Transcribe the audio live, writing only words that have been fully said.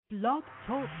Blog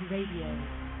Talk Radio.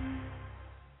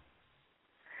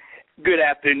 Good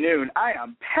afternoon. I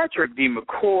am Patrick D.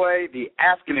 McCoy, the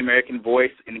African-American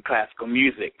voice in classical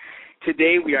music.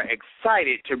 Today we are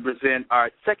excited to present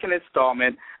our second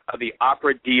installment of the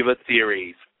Opera Diva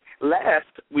series. Last,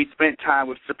 we spent time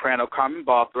with soprano Carmen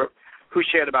Balthrop, who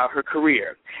shared about her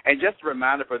career. And just a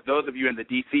reminder for those of you in the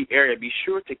D.C. area, be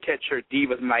sure to catch her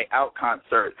Divas Night Out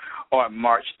concert on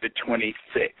March the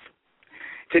 26th.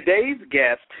 Today's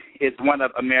guest is one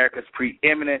of America's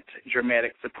preeminent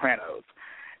dramatic sopranos.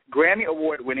 Grammy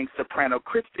Award-winning soprano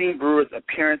Christine Brewer's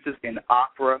appearances in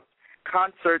opera,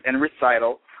 concert, and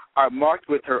recital are marked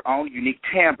with her own unique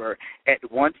timbre, at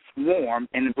once warm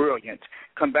and brilliant,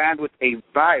 combined with a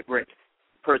vibrant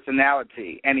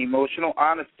personality and emotional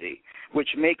honesty, which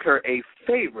make her a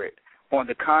favorite on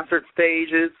the concert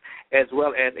stages as well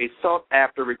as a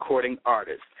sought-after recording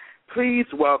artist. Please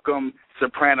welcome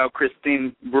soprano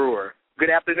Christine Brewer. Good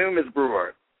afternoon, Ms.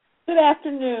 Brewer. Good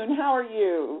afternoon. How are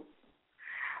you?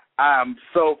 I'm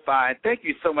so fine. Thank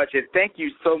you so much, and thank you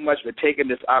so much for taking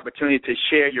this opportunity to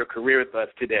share your career with us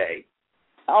today.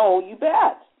 Oh, you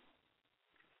bet.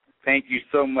 Thank you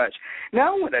so much.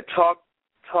 Now I want to talk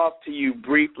to you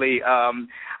briefly. I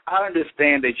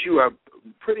understand that you are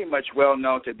pretty much well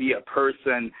known to be a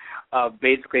person of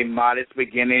basically modest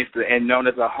beginnings and known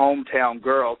as a hometown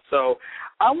girl. So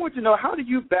I want to know, how do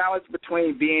you balance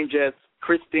between being just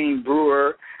Christine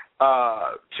Brewer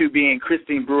to being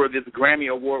Christine Brewer, this Grammy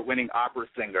Award-winning opera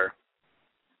singer?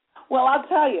 Well, I'll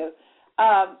tell you,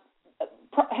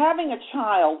 having a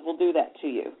child will do that to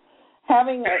you.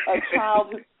 Having a child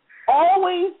who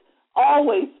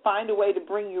always find a way to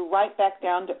bring you right back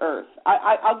down to earth.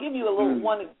 I'll give you a little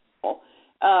one example.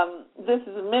 This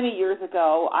is many years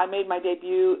ago. I made my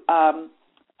debut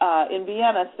in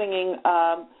Vienna singing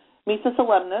Missa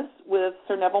Solemnis with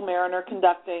Sir Neville Mariner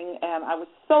conducting, and I was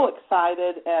so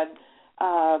excited. And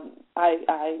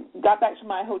I got back to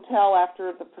my hotel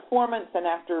after the performance and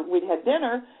after we'd had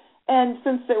dinner, and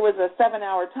since there was a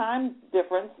 7-hour time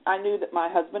difference, I knew that my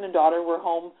husband and daughter were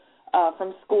home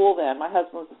from school then. My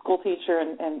husband was a school teacher,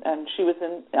 and she was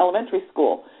in elementary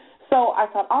school. So I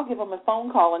thought, I'll give them a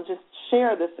phone call and just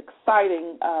share this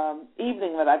exciting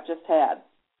evening that I've just had.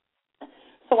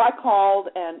 So I called,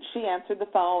 and she answered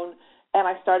the phone, and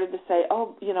I started to say,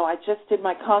 I just did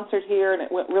my concert here, and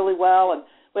it went really well, and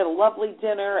we had a lovely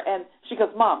dinner. And she goes,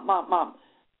 Mom,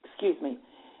 excuse me.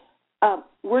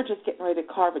 We're just getting ready to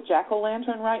carve a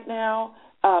jack-o'-lantern right now.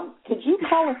 Could you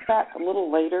call us back a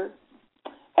little later?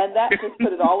 And that just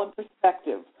put it all in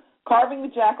perspective. Carving the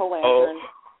jack-o'-lantern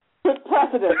took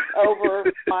precedence over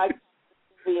my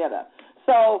Vienna.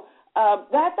 So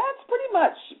that's pretty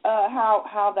much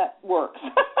how that works.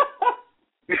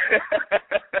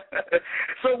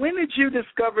 So when did you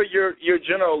discover your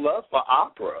general love for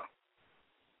opera?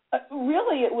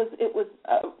 Really, it was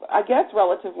I guess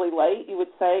relatively late, you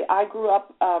would say. I grew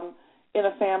up in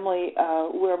a family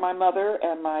where my mother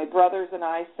and my brothers and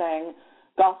I sang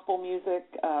gospel music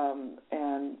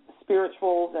and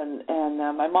spirituals, and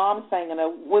my mom sang in a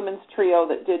women's trio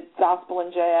that did gospel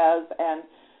and jazz, and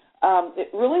it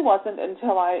really wasn't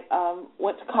until I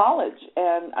went to college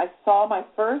and I saw my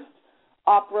first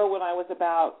opera when I was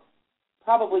about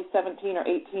probably 17 or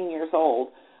 18 years old.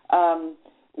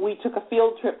 We took a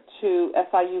field trip to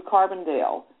SIU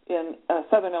Carbondale in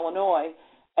southern Illinois,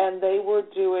 and they were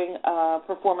doing a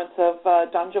performance of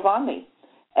Don Giovanni.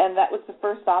 And that was the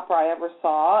first opera I ever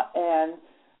saw, and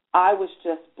I was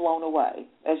just blown away,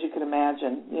 as you can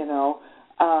imagine,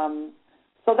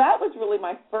 So that was really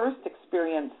my first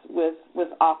experience with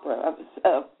opera,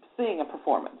 of seeing a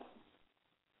performance.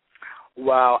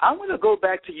 Wow. I want to go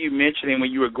back to you mentioning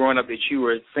when you were growing up that you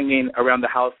were singing around the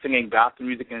house, singing gospel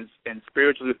music and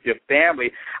spirituals with your family.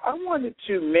 I wanted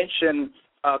to mention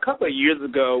a couple of years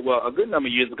ago, a good number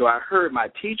of years ago, I heard my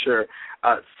teacher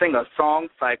sing a song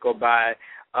cycle by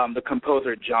the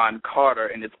composer John Carter,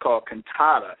 and it's called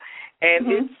Cantata.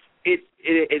 And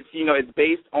it's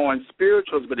based on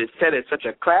spirituals, but it's set in such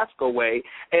a classical way.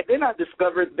 And then I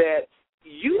discovered that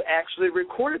you actually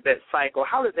recorded that cycle.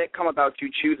 How did that come about, you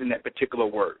choosing that particular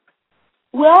work?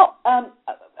 Well,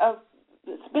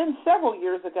 it's been several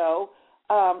years ago.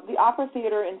 The Opera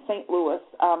Theater in St. Louis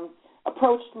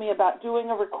approached me about doing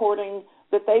a recording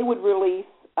that they would release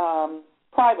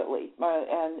privately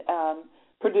and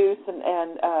produce,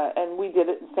 and we did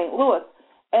it in St. Louis.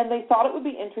 And they thought it would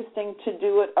be interesting to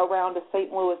do it around a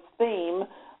St. Louis theme.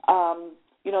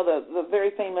 The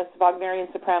very famous Wagnerian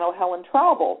soprano Helen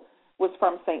Traubel was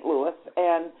from St. Louis,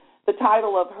 and the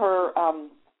title of her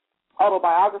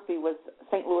autobiography was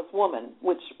St. Louis Woman,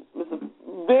 which was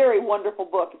a very wonderful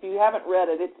book. If you haven't read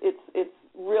it, it's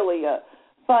really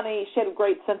funny. She had a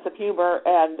great sense of humor,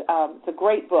 and it's a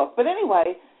great book. But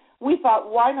anyway, we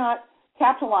thought, why not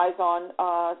capitalize on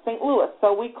St. Louis?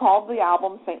 So we called the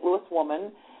album St. Louis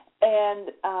Woman,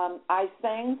 and I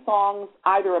sang songs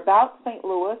either about St.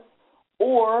 Louis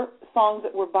or songs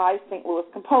that were by St. Louis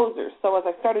composers. So as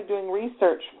I started doing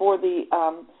research for the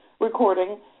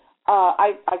recording,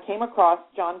 I came across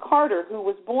John Carter, who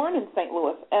was born in St.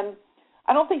 Louis, and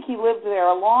I don't think he lived there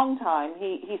a long time.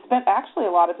 He spent actually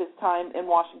a lot of his time in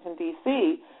Washington,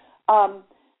 D.C.,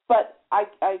 but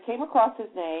I came across his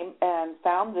name and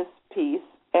found this piece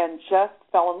and just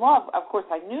fell in love. Of course,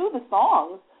 I knew the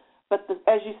songs, but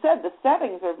as you said, the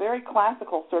settings are very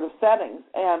classical sort of settings,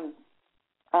 and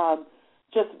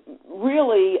just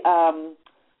really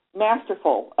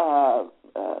masterful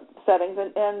settings,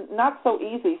 and not so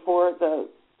easy for the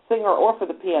singer or for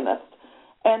the pianist.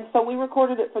 And so we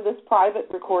recorded it for this private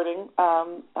recording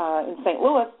in St.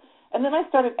 Louis, and then I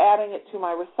started adding it to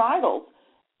my recitals,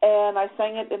 and I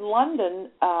sang it in London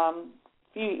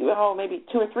maybe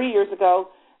 2 or 3 years ago,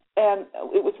 and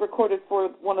it was recorded for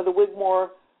one of the Wigmore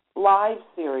Live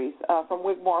series from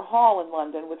Wigmore Hall in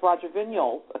London with Roger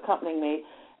Vignoles accompanying me,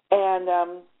 and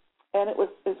it was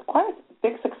quite a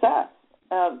big success.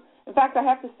 In fact, I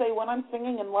have to say, when I'm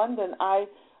singing in London, I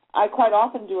quite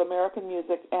often do American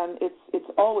music, and it's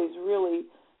always really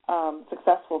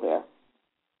successful there.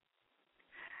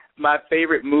 My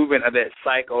favorite movement of that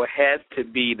cycle has to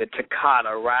be the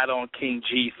toccata, Ride on King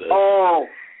Jesus. Oh,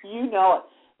 you know it.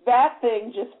 That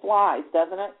thing just flies,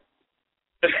 doesn't it?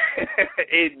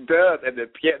 It does, and the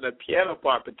piano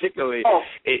part particularly,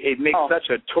 it makes such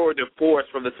a tour de force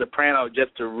from the soprano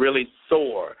just to really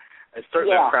soar. It's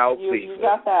certainly a crowd pleaser. You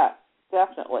got that,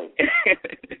 definitely.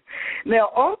 Now,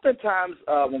 oftentimes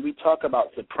when we talk about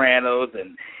sopranos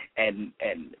and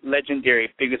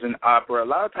legendary figures in opera, a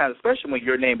lot of times, especially when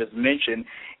your name is mentioned,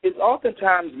 it's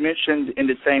oftentimes mentioned in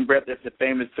the same breath as the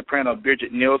famous soprano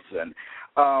Birgit Nilsson.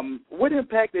 What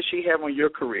impact did she have on your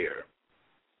career?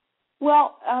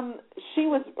 Well, she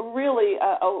was really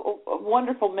a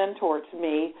wonderful mentor to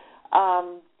me,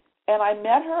 and I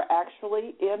met her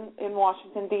actually in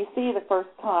Washington, D.C. the first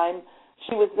time.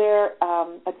 She was there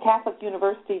at Catholic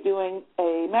University doing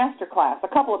a master class, a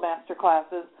couple of master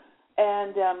classes,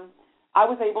 and I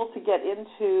was able to get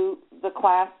into the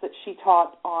class that she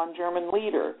taught on German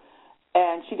lieder,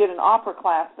 and she did an opera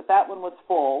class, but that one was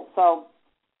full, so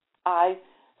I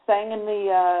sang in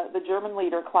the German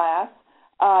lieder class.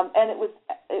 And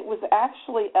it was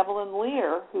actually Evelyn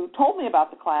Lear who told me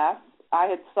about the class. I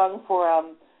had sung for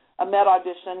a Met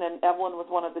audition, and Evelyn was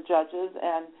one of the judges,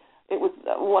 and it was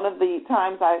one of the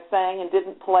times I sang and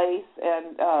didn't place,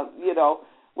 and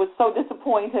was so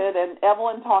disappointed. And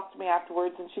Evelyn talked to me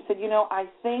afterwards, and she said, I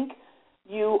think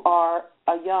you are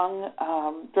a young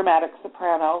dramatic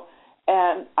soprano,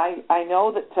 and I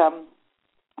know that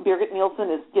Birgit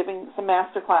Nilsson is giving some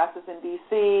master classes in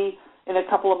D.C. in a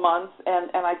couple of months,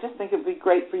 and I just think it would be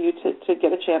great for you to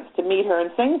get a chance to meet her and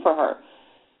sing for her.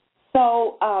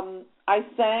 So I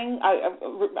sang,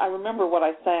 I remember what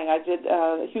I sang. I did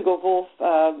Hugo Wolf,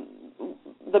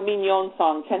 the Mignon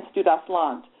song, Kennst du das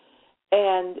Land?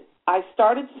 And I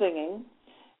started singing,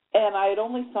 and I had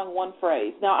only sung one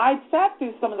phrase. Now, I'd sat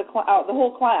through some of the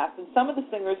whole class, and some of the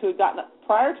singers who had gotten up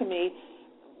prior to me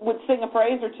would sing a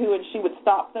phrase or two, and she would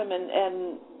stop them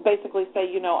and basically say,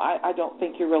 I don't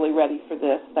think you're really ready for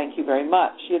this. Thank you very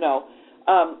much.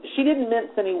 She didn't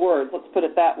mince any words, let's put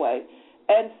it that way.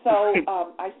 And so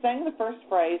I sang the first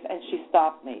phrase, and she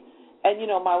stopped me. And,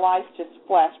 my life just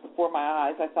flashed before my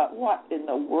eyes. I thought, what in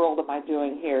the world am I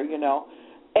doing here, And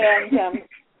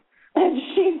and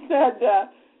she said,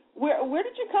 where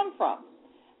did you come from?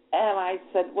 And I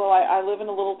said, well, I live in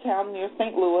a little town near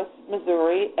St. Louis,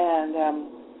 Missouri, and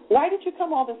why did you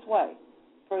come all this way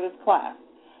for this class?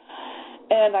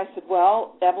 And I said,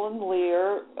 well, Evelyn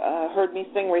Lear heard me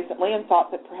sing recently and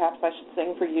thought that perhaps I should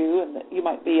sing for you and that you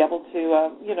might be able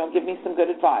to, give me some good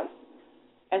advice.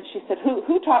 And she said,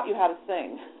 who taught you how to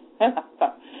sing?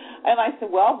 And I said,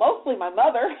 well, mostly my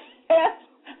mother.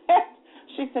 And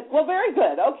she said, well, very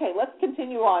good. Okay, let's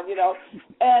continue on,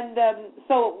 And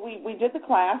so we did the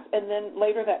class, and then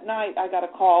later that night I got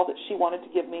a call that she wanted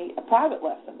to give me a private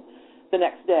lesson the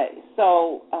next day.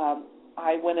 So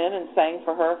I went in and sang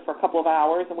for her for a couple of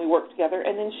hours, and we worked together.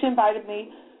 And then she invited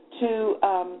me to,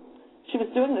 she was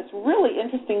doing this really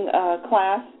interesting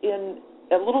class in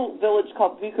a little village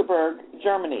called Wickerburg,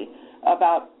 Germany,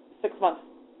 about 6 months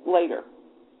later.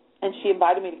 And she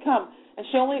invited me to come. And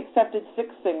she only accepted 6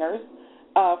 singers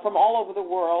from all over the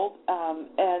world.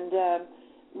 And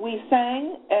we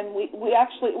sang, and we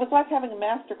actually, it was like having a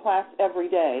master class every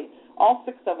day. All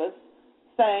 6 of us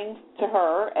sang to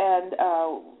her,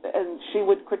 and she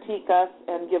would critique us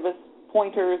and give us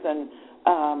pointers, and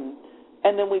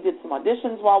then we did some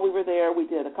auditions while we were there. We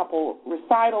did a couple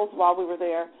recitals while we were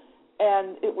there,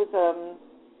 and it was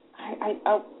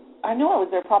I know I was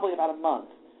there probably about a month,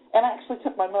 and I actually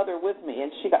took my mother with me,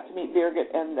 and she got to meet Birgit,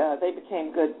 and they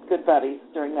became good buddies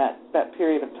during that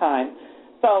period of time.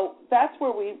 So that's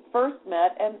where we first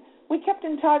met, and we kept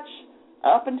in touch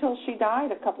up until she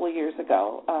died a couple of years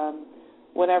ago.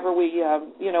 Whenever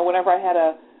I had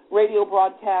a radio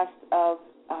broadcast of,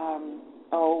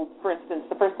 for instance,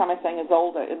 the first time I sang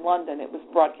Isolde in London, it was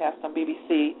broadcast on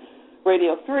BBC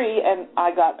Radio 3, and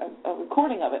I got a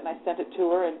recording of it, and I sent it to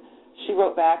her, and she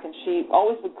wrote back, and she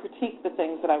always would critique the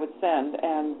things that I would send,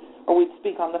 or we'd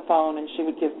speak on the phone, and she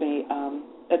would give me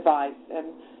advice,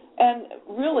 and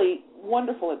really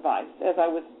wonderful advice as I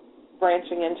was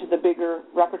branching into the bigger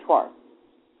repertoire.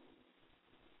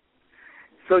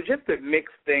 So just to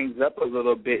mix things up a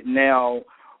little bit now,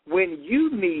 when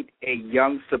you meet a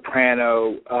young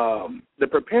soprano, the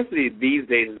propensity these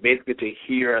days is basically to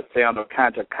hear a sound or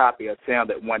kind of copy a sound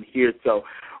that one hears. So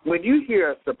when you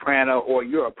hear a soprano or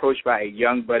you're approached by a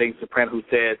young budding soprano who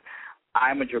says,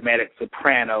 I'm a dramatic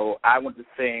soprano, I want to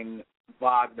sing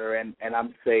Wagner, and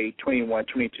I'm, say, 21,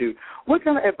 22, what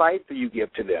kind of advice do you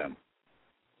give to them?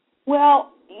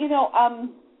 Well,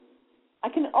 I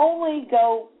can only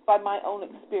go by my own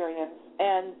experience,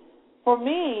 and for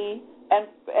me, and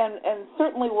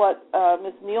certainly what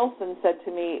Ms. Nielsen said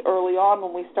to me early on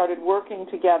when we started working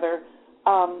together,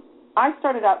 I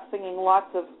started out singing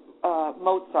lots of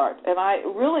Mozart, and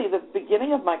the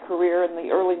beginning of my career in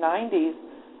the early 90s,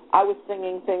 I was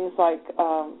singing things like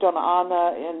Donna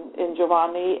Anna in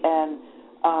Giovanni, and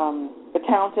the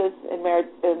Countess in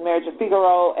Marriage of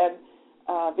Figaro, and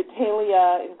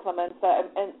Vitalia in Clemenza,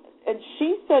 and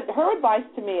she said, her advice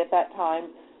to me at that time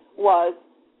was,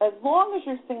 as long as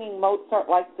you're singing Mozart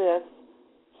like this,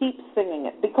 keep singing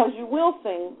it, because you will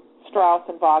sing Strauss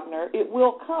and Wagner. It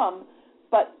will come,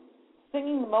 but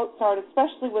singing the Mozart,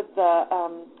 especially with the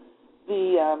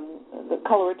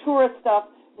coloratura stuff,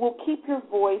 will keep your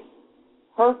voice,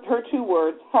 her two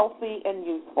words, healthy and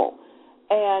youthful.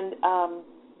 And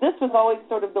this was always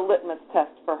sort of the litmus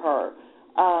test for her.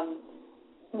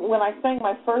 When I sang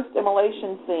my first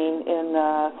immolation scene in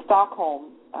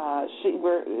Stockholm, she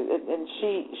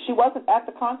wasn't at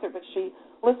the concert, but she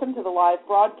listened to the live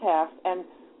broadcast and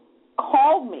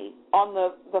called me on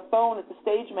the phone at the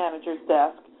stage manager's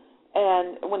desk.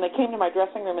 And when they came to my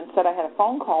dressing room and said I had a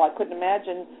phone call, I couldn't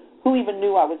imagine who even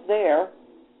knew I was there.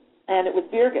 And it was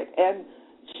Birgit. And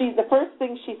the first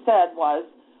thing she said was,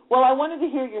 well, I wanted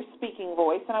to hear your speaking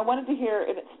voice, and I wanted to hear,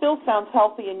 and it still sounds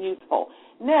healthy and youthful.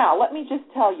 Now, let me just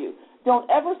tell you, don't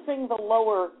ever sing the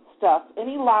lower stuff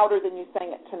any louder than you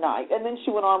sang it tonight. And then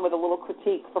she went on with a little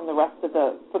critique from the rest of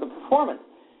for the performance.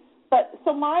 But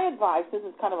so my advice, this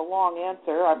is kind of a long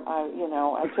answer.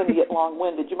 I tend to get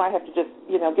long-winded. You might have to just,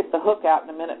 get the hook out in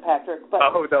a minute, Patrick. But,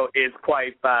 oh, no, it's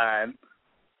quite fine.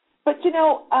 But,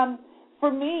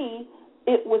 for me,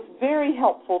 it was very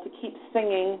helpful to keep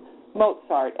singing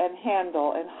Mozart and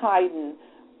Handel and Haydn,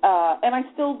 and I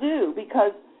still do,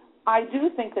 because I do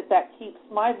think that keeps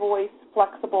my voice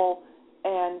flexible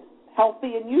and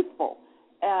healthy and youthful.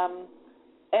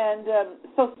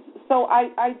 So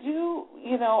I do,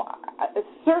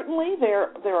 certainly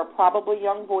there are probably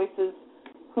young voices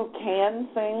who can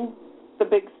sing the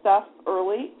big stuff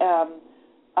early,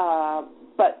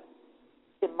 but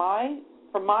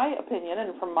from my opinion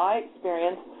and from my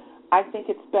experience, I think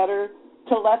it's better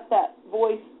to let that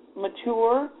voice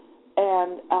mature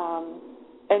and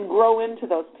grow into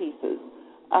those pieces.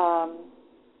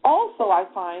 Also, I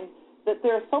find that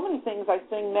there are so many things I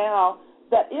sing now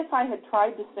that if I had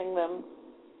tried to sing them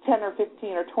 10 or 15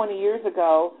 or 20 years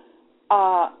ago,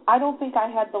 I don't think I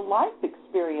had the life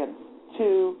experience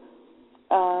to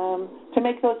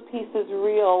make those pieces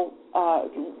real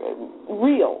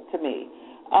to me.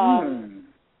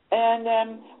 And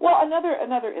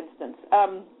another instance.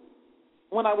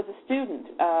 When I was a student,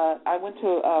 I went to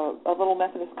a little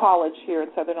Methodist college here in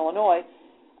Southern Illinois.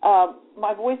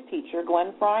 My voice teacher,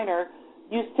 Glenn Freiner,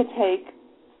 used to take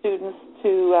students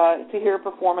to hear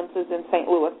performances in St.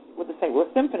 Louis with the St. Louis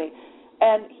Symphony,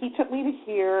 and he took me to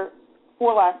hear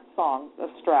 4 last songs of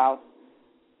Strauss.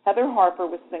 Heather Harper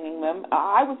was singing them.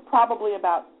 I was probably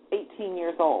about 18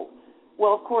 years old.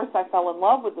 Well, of course, I fell in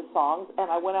love with the songs, and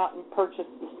I went out and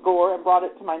purchased the score and brought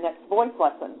it to my next voice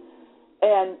lesson.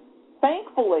 And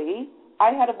thankfully,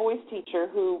 I had a voice teacher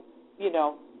who,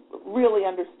 really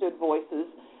understood voices,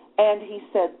 and he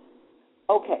said,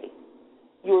 okay,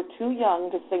 you're too young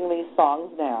to sing these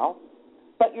songs now,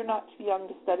 but you're not too young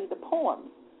to study the poems.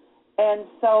 And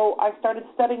so I started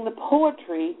studying the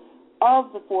poetry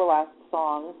of the four last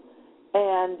songs,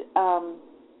 and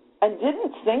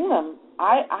didn't sing them.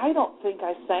 I don't think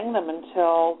I sang them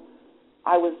until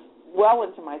I was well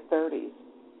into my 30s,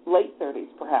 late 30s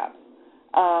perhaps.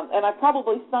 And I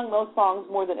probably sung those songs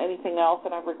more than anything else,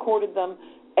 and I've recorded them.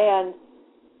 And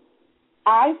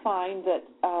I find that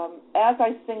as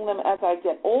I sing them, as I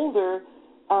get older,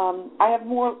 I have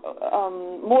more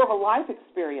of a life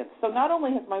experience. So not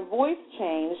only has my voice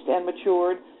changed and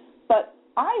matured, but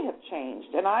I have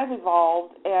changed and I've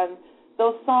evolved. And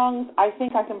those songs, I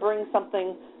think I can bring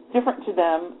something different to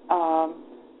them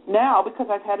now because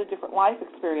I've had a different life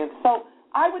experience. So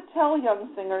I would tell young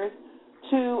singers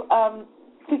to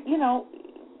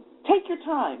take your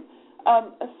time.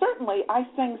 Certainly, I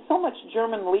sang so much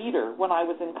German lieder when I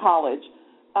was in college.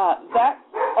 That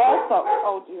also,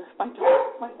 oh dear, my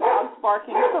dog's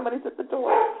barking. Somebody's at the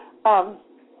door. I'm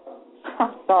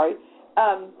sorry.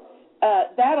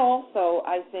 That also,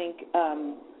 I think,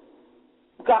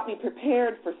 got me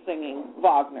prepared for singing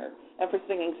Wagner and for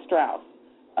singing Strauss.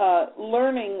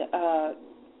 Learning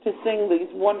to sing these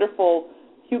wonderful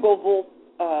Hugo Wolf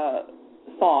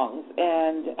songs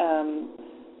and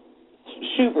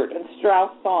Schubert and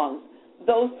Strauss songs,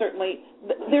 those certainly,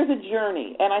 there's a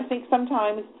journey. And I think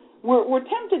sometimes we're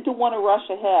tempted to want to rush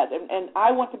ahead. And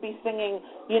I want to be singing,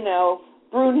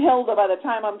 Brunhilde by the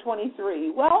time I'm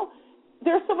 23. Well,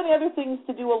 there are so many other things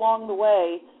to do along the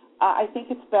way. I think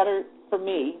it's better for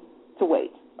me to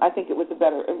wait. I think it was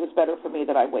better for me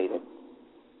that I waited.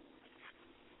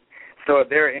 So if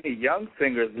there are any young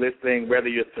singers listening, whether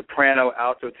you're soprano,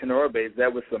 alto, tenor, or bass,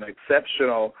 that was some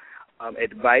exceptional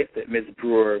advice that Ms.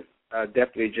 Brewer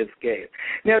definitely just gave.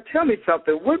 Now, tell me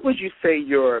something. What would you say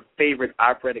your favorite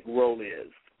operatic role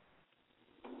is?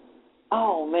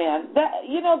 Oh, man.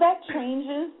 That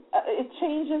changes. It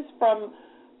changes from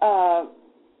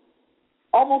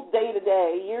almost day to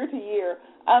day, year to year.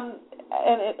 And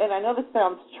I know this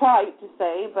sounds trite to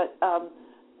say, but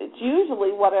it's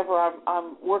usually whatever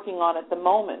I'm working on at the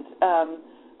moment.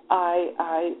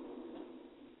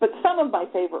 But some of my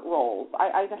favorite roles,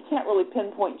 I can't really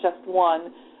pinpoint just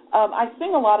one. I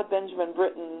sing a lot of Benjamin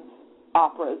Britten's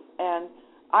operas, and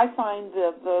I find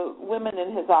the women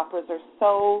in his operas are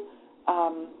so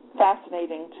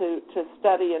fascinating to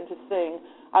study and to sing.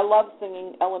 I love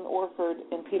singing Ellen Orford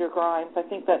in Peter Grimes. I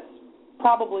think that's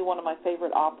probably one of my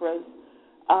favorite operas.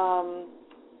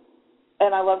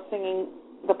 And I love singing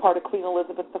the part of Queen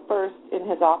Elizabeth I in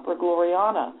his opera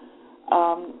Gloriana.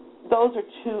 Those are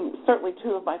certainly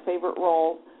two of my favorite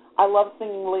roles. I love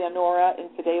singing Leonora in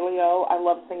Fidelio. I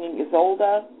love singing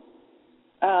Isolde.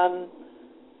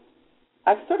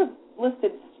 I've sort of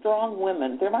listed strong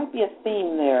women. There might be a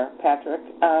theme there, Patrick.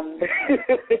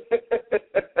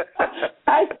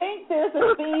 I think there's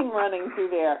a theme running through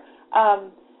there.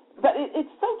 But it's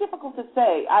so difficult to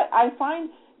say. I find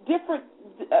different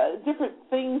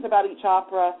things about each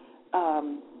opera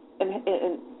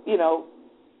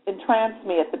entrance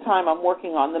me at the time I'm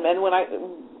working on them. And when I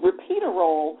repeat a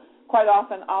role, quite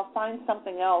often I'll find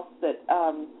something else that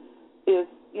is,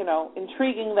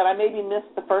 intriguing that I maybe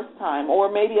missed the first time.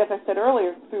 Or maybe, as I said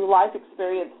earlier, through life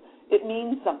experience, it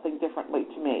means something differently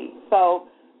to me. So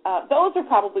those are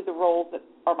probably the roles that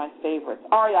are my favorites.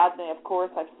 Ariadne, of course,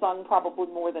 I've sung probably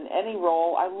more than any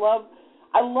role. I love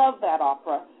that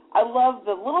opera. I love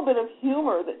the little bit of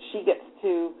humor that she gets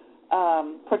to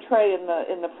portray in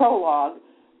the prologue,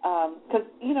 because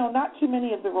not too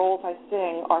many of the roles I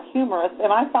sing are humorous,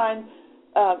 and I find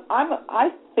I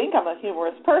think I'm a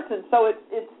humorous person, so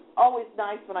it's always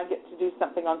nice when I get to do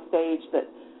something on stage that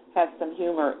has some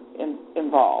humor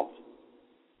involved.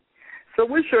 So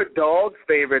what's your dog's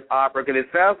favorite opera? Because it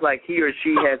sounds like he or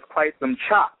she has quite some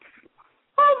chops.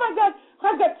 Oh, my God.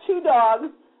 I've got two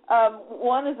dogs.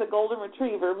 One is a golden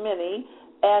retriever, Minnie,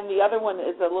 and the other one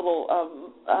is a little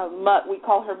mutt. We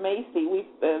call her Macy.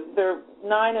 They're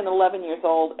 9 and 11 years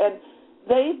old, and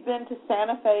they've been to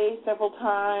Santa Fe several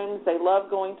times. They love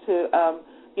going to,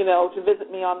 to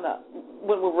visit me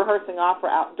when we're rehearsing opera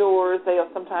outdoors. They'll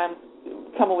sometimes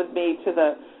come with me to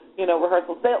the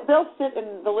rehearsals. They'll sit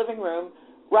in the living room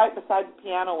right beside the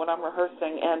piano when I'm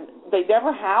rehearsing, and they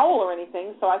never howl or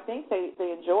anything, so I think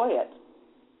they enjoy it.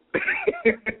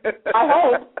 I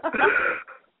hope.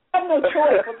 I have no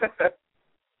choice.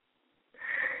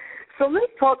 So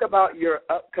let's talk about your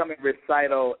upcoming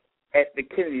recital at the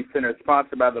Kennedy Center,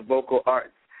 sponsored by the Vocal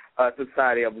Arts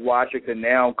Society of Washington,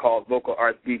 now called Vocal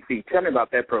Arts DC. Tell me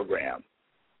about that program.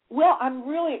 Well, I'm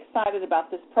really excited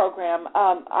about this program.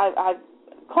 I've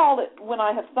called it, when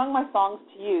I have sung my songs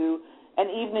to you, an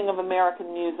evening of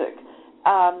American music.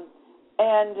 I'm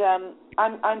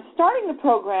starting the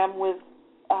program with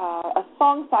a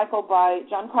song cycle by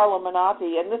Giancarlo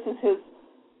Menotti, and this is his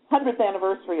 100th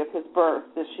anniversary of his birth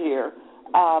this year.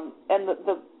 And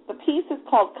the piece is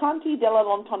called Canti della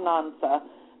Lontananza,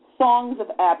 Songs of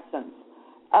Absence.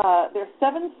 There are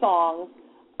 7 songs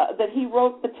that he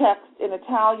wrote the text in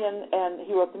Italian and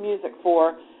he wrote the music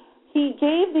for. He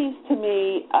gave these to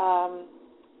me,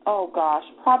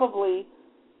 probably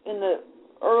in the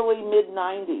early,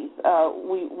 mid-'90s.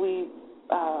 We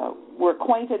were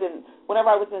acquainted, and whenever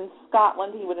I was in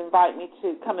Scotland, he would invite me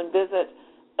to come and visit.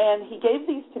 And he gave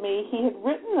these to me. He had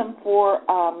written them for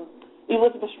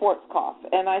Elizabeth Schwarzkopf,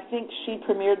 and I think she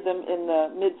premiered them in the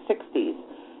mid-'60s.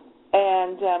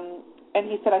 And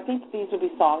he said, I think these would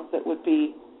be songs that would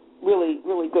be really,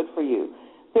 really good for you.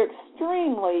 They're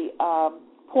extremely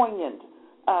poignant,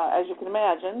 as you can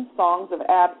imagine, songs of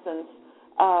absence,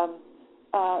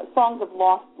 songs of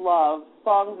lost love,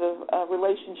 songs of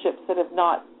relationships that have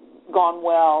not gone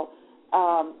well,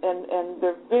 and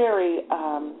they're very,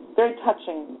 very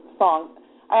touching songs.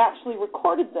 I actually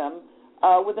recorded them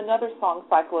with another song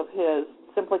cycle of his,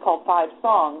 simply called 5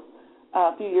 Songs,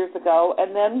 a few years ago,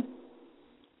 and then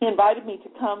he invited me to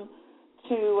come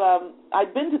to,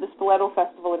 I'd been to the Spoleto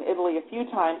Festival in Italy a few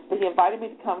times, but he invited me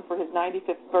to come for his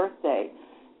 95th birthday.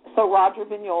 So Roger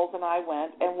Vignoles and I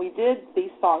went, and we did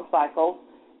these song cycles,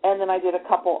 and then I did a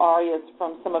couple arias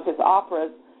from some of his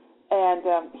operas, and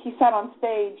he sat on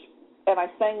stage, and I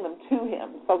sang them to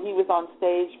him. So he was on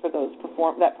stage for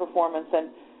that performance, and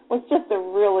it was just a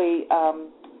really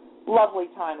lovely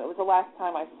time. It was the last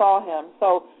time I saw him.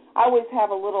 So I always have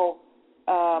a little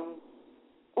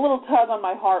tug on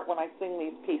my heart when I sing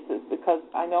these pieces because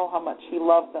I know how much he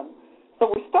loved them. So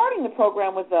we're starting the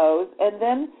program with those, and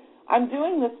then I'm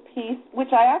doing this piece,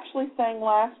 which I actually sang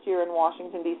last year in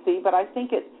Washington, D.C., but I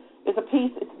think it is a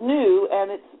piece, it's new,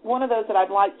 and it's one of those that I'd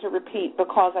like to repeat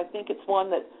because I think it's one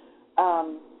that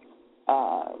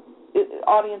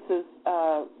audiences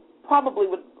probably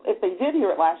would, if they did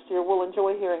hear it last year, will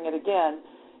enjoy hearing it again.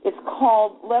 It's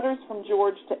called Letters from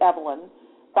George to Evelyn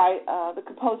by the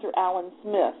composer Alan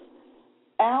Smith.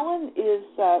 Alan is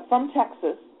from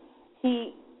Texas.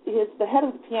 He is the head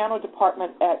of the piano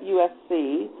department at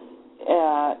USC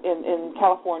in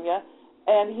California,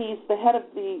 and he's the head of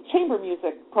the chamber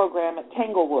music program at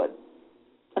Tanglewood,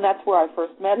 and that's where I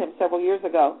first met him several years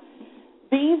ago.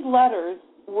 These letters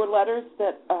were letters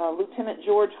that Lieutenant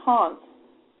George Hans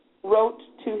wrote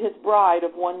to his bride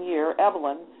of 1 year,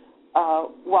 Evelyn,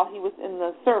 while he was in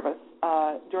the service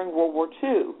during World War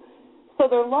II. So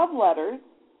they're love letters,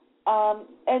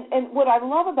 and what I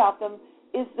love about them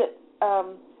is that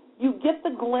you get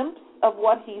the glimpse of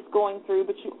what he's going through,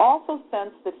 but you also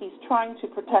sense that he's trying to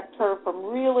protect her from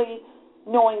really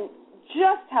knowing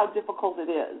just how difficult it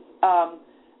is.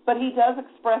 But he does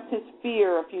express his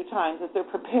fear a few times as they're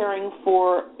preparing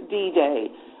for D-Day.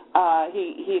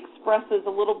 He expresses a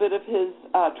little bit of his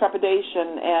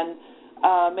trepidation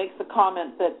and makes a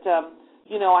comment that,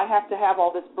 I have to have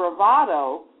all this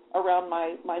bravado around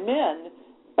my men,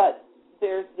 but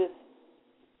there's this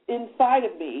inside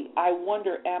of me, I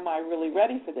wonder, am I really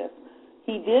ready for this?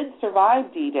 He did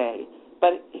survive D-Day,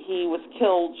 but he was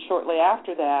killed shortly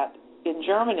after that in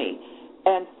Germany.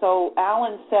 And so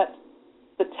Alan set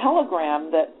the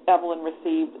telegram that Evelyn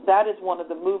received. That is one of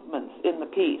the movements in the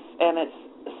piece, and it's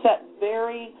set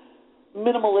very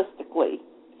minimalistically,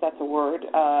 if that's a word,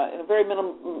 in a very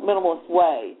minimalist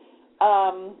way.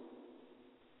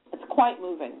 It's quite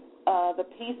moving. The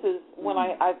pieces, when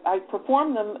I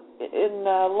performed them in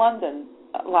London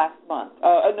last month,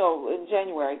 in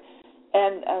January,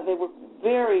 and they were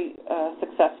very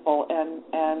successful,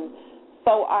 and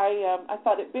so I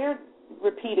thought it bears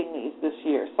repeating these this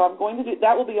year. So I'm going to do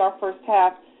that. Will be our first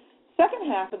half. Second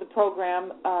half of the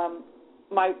program,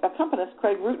 my accompanist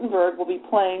Craig Rutenberg will be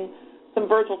playing some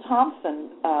Virgil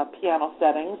Thompson piano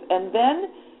settings, and then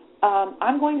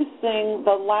I'm going to sing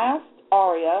the last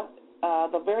aria,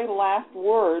 the very last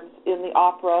words in the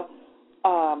opera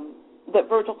that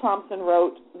Virgil Thompson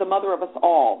wrote, The Mother of Us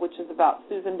All, which is about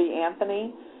Susan B.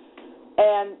 Anthony.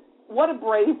 And what a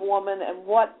brave woman and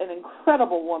what an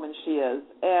incredible woman she is.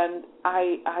 And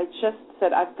I just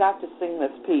said, I've got to sing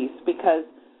this piece because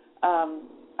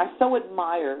I so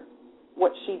admire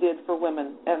what she did for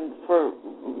women and for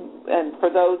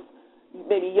those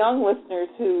maybe young listeners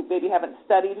who maybe haven't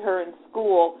studied her in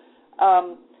school.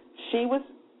 She was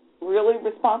really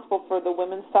responsible for the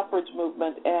women's suffrage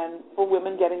movement and for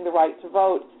women getting the right to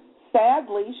vote.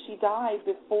 Sadly, she died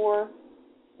before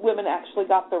women actually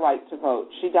got the right to vote.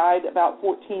 She died about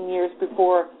 14 years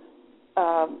before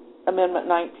Amendment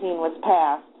 19 was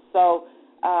passed. So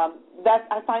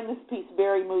I find this piece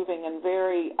very moving and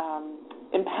very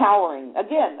empowering.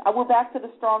 Again, we're back to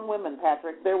the strong women,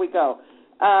 Patrick. There we go.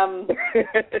 And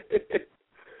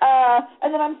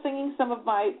then I'm singing some of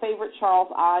my favorite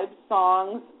Charles Ives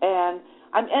songs, and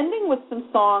I'm ending with some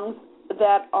songs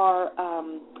that are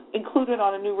included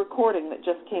on a new recording that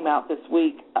just came out this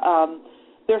week.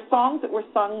 They're songs that were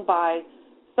sung by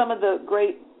some of the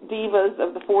great divas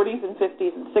of the 40s and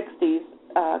 50s and 60s,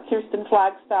 Kirsten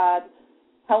Flagstad,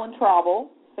 Helen Traubel,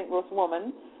 St. Louis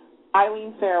woman,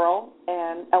 Eileen Farrell,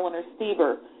 and Eleanor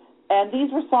Stever. And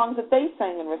these were songs that they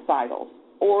sang in recitals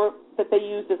or that they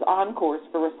used as encores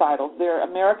for recitals. They're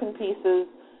American pieces,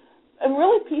 and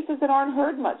really pieces that aren't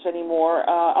heard much anymore.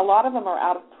 A lot of them are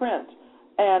out of print.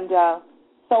 And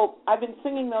so I've been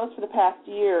singing those for the past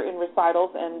year in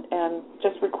recitals and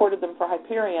just recorded them for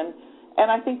Hyperion. And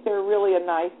I think they're really a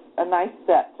nice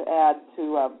set to add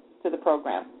to the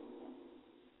program.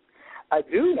 I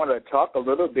do want to talk a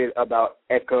little bit about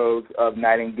Echoes of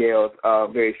Nightingales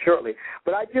very shortly,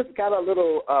 but I just got a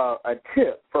little a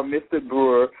tip from Mr.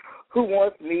 Brewer, who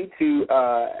wants me to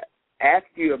ask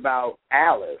you about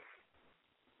Alice.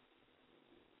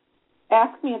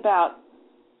 Ask me about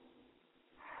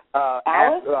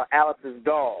Alice? Alice's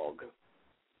dog.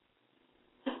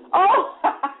 Oh!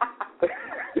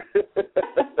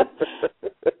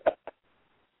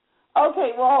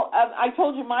 Okay, well, I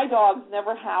told you my dogs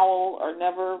never howl or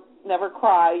never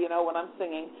cry, when I'm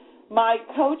singing. My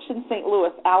coach in St.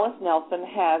 Louis, Alice Nelson,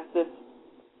 has this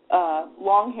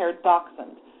long-haired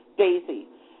dachshund, Daisy.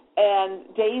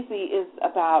 And Daisy is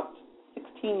about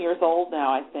 16 years old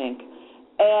now, I think.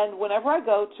 And whenever I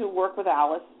go to work with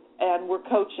Alice and we're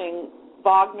coaching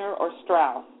Wagner or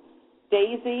Strauss,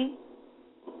 Daisy,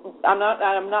 I'm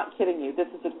not kidding you, this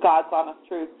is God's honest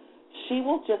truth, she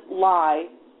will just lie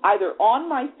either on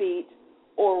my feet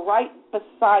or right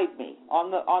beside me,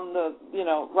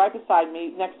 right beside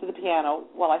me next to the piano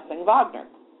while I sing Wagner.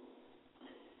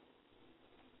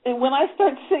 And when I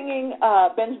start singing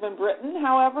Benjamin Britten,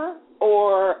 however,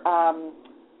 or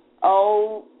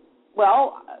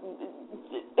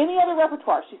any other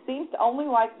repertoire, she seems to only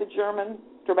like the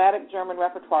dramatic German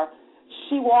repertoire.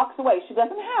 She walks away. She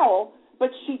doesn't howl,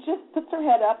 but she just puts her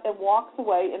head up and walks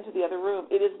away into the other room.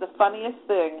 It is the funniest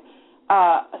thing.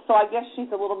 So I guess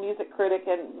she's a little music critic,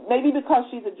 and maybe because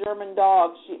she's a German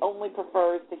dog, she only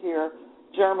prefers to hear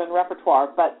German repertoire.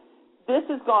 But this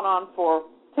has gone on for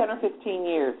 10 or 15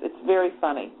 years. It's very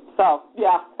funny. So,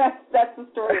 yeah, that's the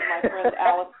story of my friend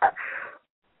Alice.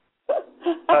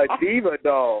 A diva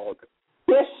dog.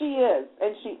 Yes, she is,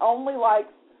 and she only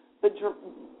likes the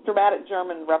dramatic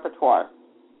German repertoire.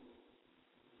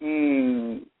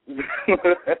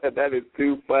 That is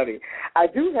too funny. I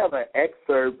do have an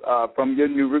excerpt from your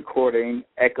new recording,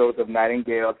 Echoes of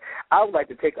Nightingales. I would like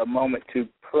to take a moment to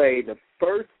play the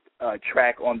first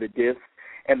track on the disc,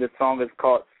 and the song is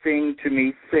called Sing to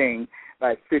Me, Sing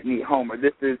by Sydney Homer.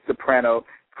 This is soprano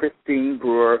Christine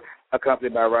Brewer,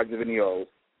 accompanied by Roger Vigneault.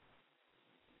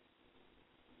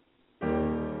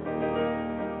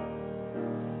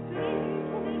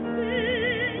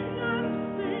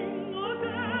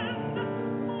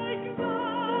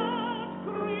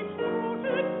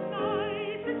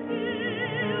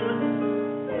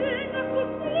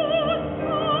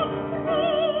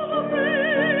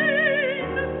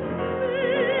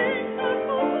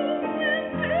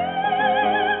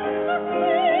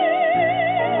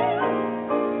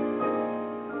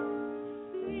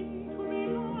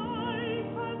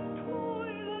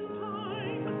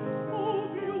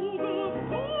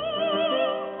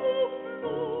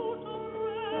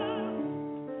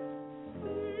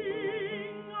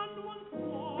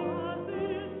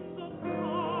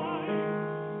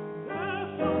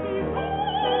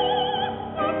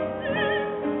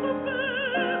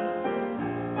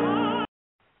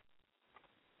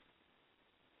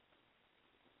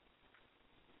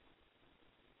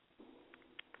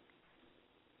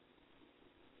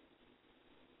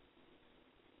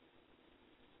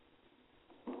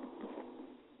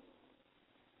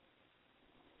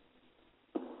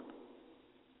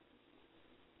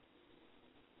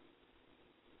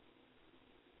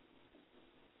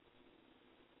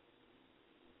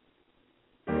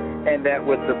 And that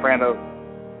was soprano.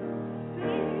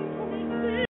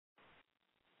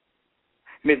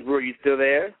 Ms. Brewer, you still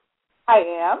there? I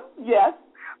am, yes.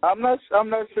 I'm not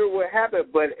sure what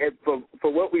happened, but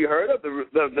for what we heard of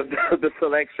the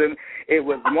selection, it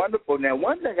was wonderful. Now,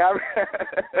 one thing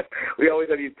we always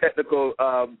have these technical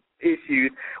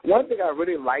issues. One thing I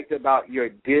really liked about your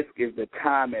disc is the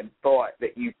time and thought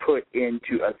that you put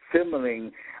into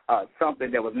assembling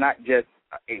something that was not just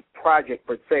a project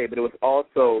per se, but it was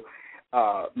also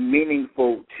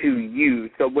meaningful to you.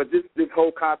 So was this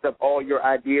whole concept all your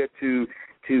idea to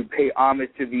pay homage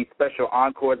to these special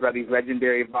encores by these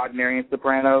legendary Wagnerian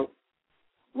sopranos?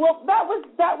 Well, that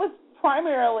was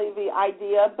primarily the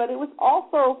idea, but it was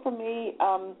also, for me,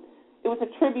 it was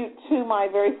a tribute to my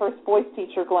very first voice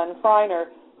teacher, Glenn Freiner,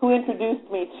 who introduced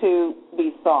me to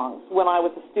these songs when I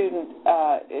was a student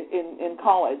in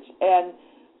college. And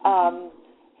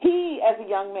he, as a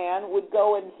young man, would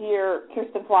go and hear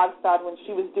Kirsten Flagstad when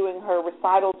she was doing her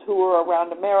recital tour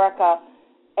around America,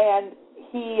 and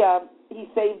he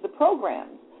saved the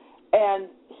programs. And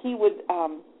he would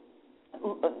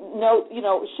note,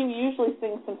 she usually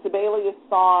sings some Sibelius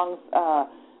songs,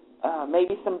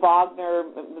 maybe some Wagner,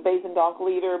 the Wesendonck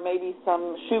Lieder, maybe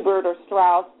some Schubert or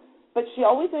Strauss, but she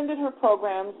always ended her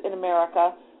programs in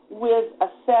America with a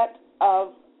set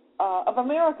of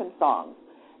American songs.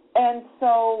 And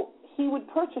so he would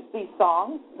purchase these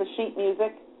songs, the sheet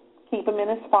music, keep them in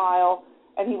his file,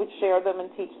 and he would share them and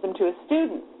teach them to his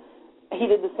students. He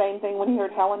did the same thing when he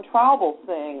heard Helen Traubel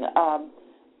sing.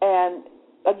 And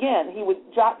again, he would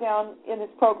jot down in his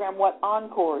program what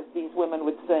encores these women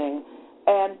would sing,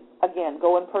 and again,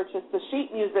 go and purchase the sheet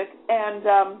music.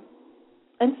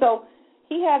 And so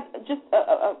he had just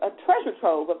a treasure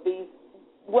trove of these,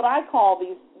 what I call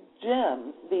these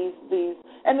gems, these.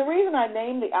 And the reason I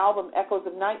named the album Echoes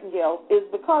of Nightingales is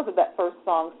because of that first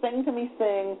song, Sing to Me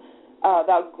Sing,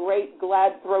 Thou Great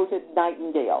Glad-Throated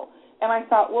Nightingale. And I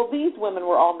thought, well, these women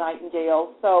were all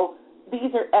nightingales, so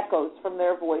these are echoes from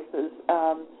their voices.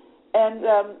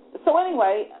 So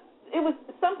anyway, it was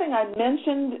something I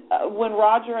mentioned when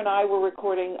Roger and I were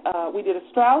recording. We did a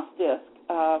Strauss disc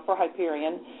for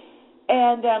Hyperion,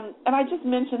 and I just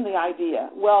mentioned the idea.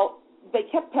 Well, they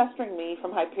kept pestering me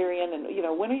from Hyperion, and,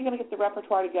 when are you going to get the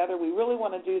repertoire together? We really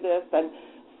want to do this. And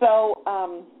so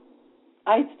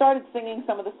I started singing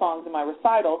some of the songs in my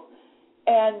recitals.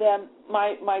 And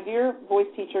my dear voice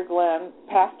teacher, Glenn,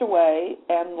 passed away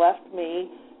and left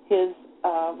me his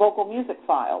vocal music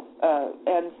files.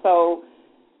 And so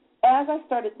as I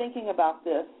started thinking about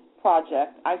this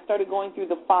project, I started going through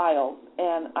the files,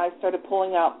 and I started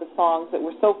pulling out the songs that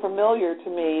were so familiar to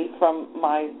me from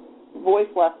my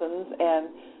voice lessons and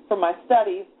from my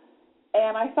studies.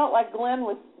 And I felt like Glenn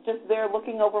was just there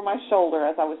looking over my shoulder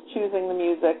as I was choosing the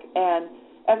music. And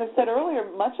as I said earlier,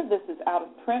 much of this is out of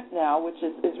print now, which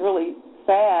is really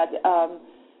sad.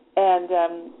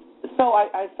 So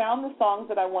I found the songs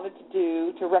that I wanted to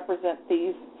do to represent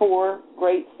these four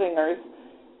great singers,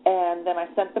 and then I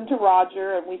sent them to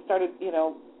Roger, and we started,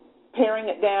 paring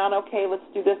it down. Okay, let's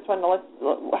do this one.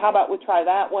 How about we try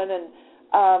that one?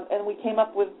 And we came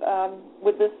up with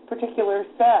this particular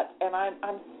set, and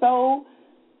I'm so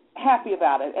happy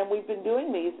about it. And we've been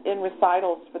doing these in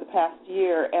recitals for the past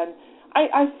year, and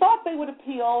I thought they would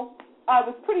appeal. I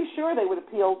was pretty sure they would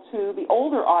appeal to the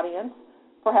older audience,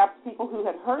 perhaps people who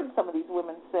had heard some of these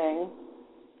women sing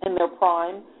in their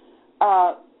prime.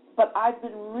 But I've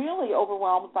been really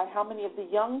overwhelmed by how many of the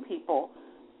young people,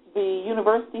 the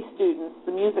university students,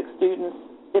 the music students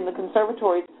in the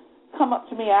conservatories, come up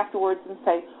to me afterwards and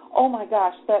say, oh, my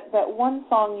gosh, that one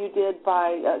song you did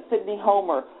by Sidney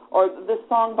Homer, or this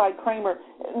song by Kramer,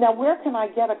 now where can I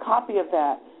get a copy of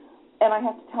that? And I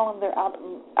have to tell them they're out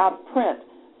of print.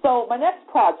 So my next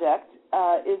project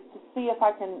is to see if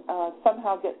I can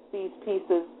somehow get these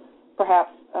pieces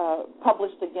perhaps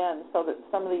published again so that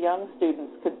some of the young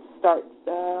students could start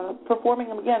performing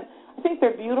them again. I think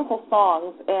they're beautiful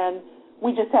songs, and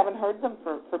we just haven't heard them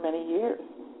for many years.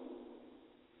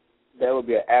 That would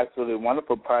be an absolutely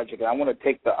wonderful project. I want to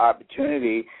take the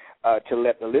opportunity to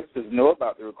let the listeners know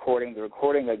about the recording. The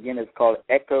recording, again, is called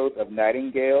Echoes of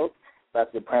Nightingales by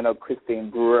soprano Christine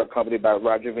Brewer, accompanied by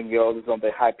Roger Vignoles. It's on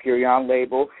the Hyperion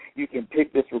label. You can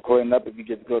pick this recording up if you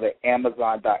just go to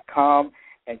Amazon.com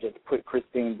and just put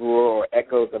Christine Brewer or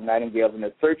Echoes of Nightingales in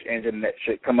the search engine, and that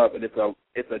should come up. And it's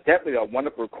definitely a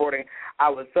wonderful recording. I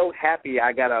was so happy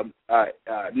I got a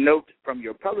note from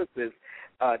your publicist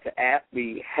to ask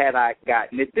me had I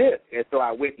gotten the disc. And so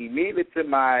I went immediately to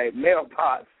my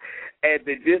mailbox, and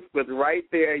the disc was right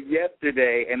there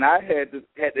yesterday, and I had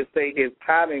to say his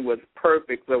timing was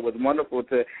perfect, so it was wonderful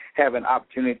to have an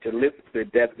opportunity to listen to the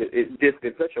disc.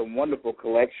 It's such a wonderful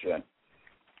collection.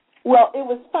 Well, it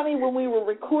was funny when we were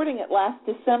recording it last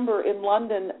December in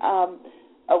London.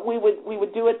 We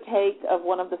would do a take of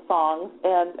one of the songs,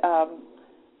 and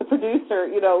the producer,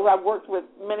 who I've worked with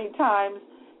many times,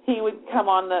 he would come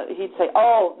on he'd say,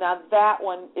 oh, now that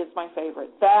one is my favorite.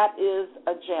 That is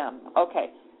a gem. Okay.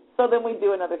 So then we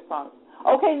do another song.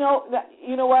 Okay, no,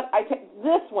 you know what?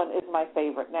 This one is my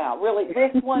favorite now. Really,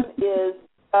 this one is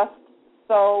just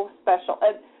so special.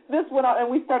 And this went on, and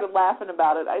we started laughing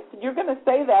about it. I said, you're going to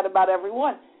say that about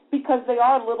everyone, because they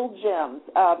are little gems.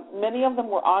 Many of them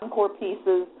were encore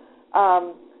pieces,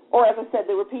 or as I said,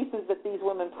 they were pieces that these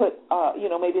women put,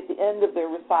 maybe at the end of their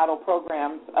recital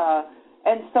programs.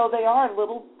 And so they're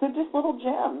just little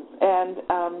gems. And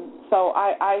so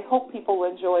I hope people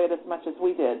enjoy it as much as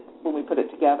we did when we put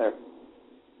it together.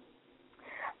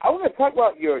 I want to talk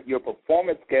about your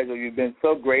performance schedule. You've been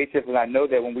so gracious, and I know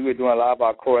that when we were doing a lot of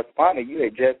our corresponding, you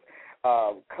had just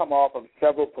come off of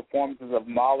several performances of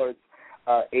Mahler's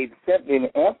Eighth Symphony in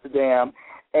Amsterdam,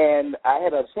 and I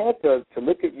had a chance to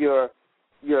look at your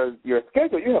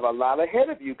schedule. You have a lot ahead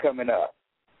of you coming up.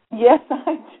 Yes,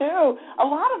 I do. A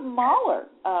lot of Mahler.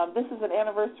 This is an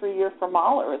anniversary year for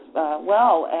Mahler as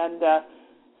well, and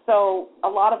so a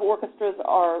lot of orchestras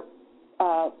are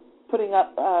putting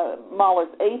up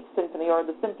Mahler's Eighth Symphony, or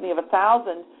the Symphony of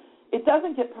 1,000. It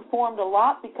doesn't get performed a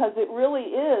lot because it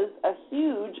really is a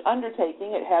huge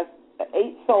undertaking. It has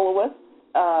 8 soloists,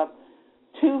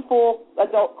 2 full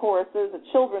adult choruses, a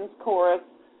children's chorus,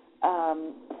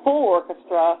 full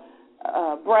orchestra,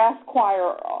 brass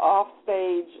choir off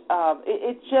stage.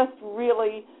 It just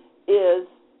really is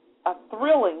a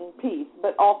thrilling piece,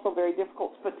 but also very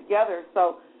difficult to put together.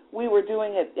 So we were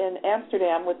doing it in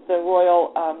Amsterdam with the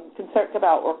Royal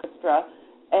Concertgebouw Orchestra,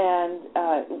 and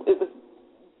it was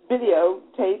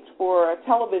videotaped for a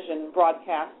television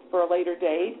broadcast for a later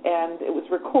date, and it was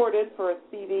recorded for a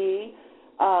CD,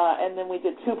 and then we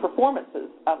did 2 performances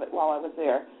of it while I was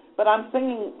there. But I'm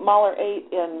singing Mahler 8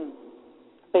 in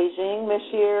Beijing this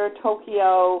year,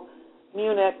 Tokyo,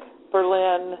 Munich,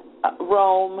 Berlin,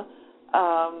 Rome.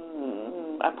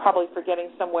 I'm probably forgetting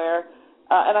somewhere.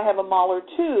 And I have a Mahler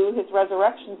 2, his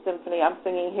Resurrection Symphony, I'm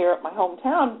singing here at my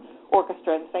hometown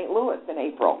orchestra in St. Louis in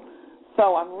April.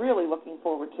 So I'm really looking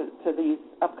forward to these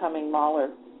upcoming Mahler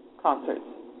concerts.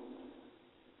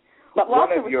 But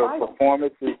one of your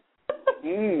performances...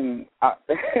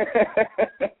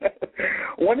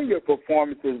 One of your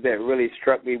performances that really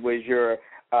struck me was your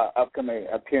upcoming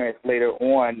appearance later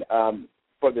on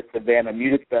for the Savannah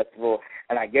Music Festival,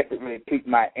 and I guess it really piqued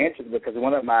my interest because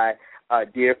one of my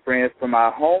dear friends from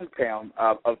my hometown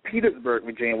of Petersburg,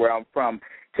 Virginia, where I'm from,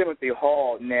 Timothy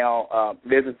Hall, now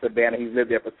lives in Savannah. He's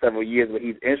lived there for several years, but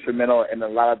he's instrumental in a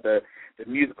lot of the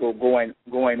musical going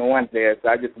on there, so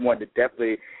I just wanted to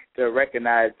definitely to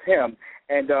recognize him.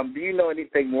 And do you know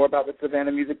anything more about the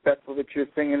Savannah Music Festival that you're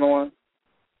singing on?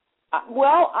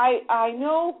 Well, I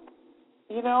know,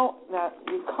 that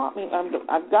you caught me.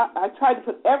 I tried to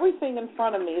put everything in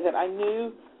front of me that I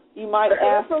knew you might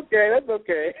ask. That's okay.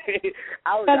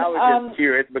 I was just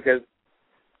curious because.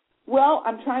 Well,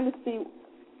 I'm trying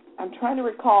to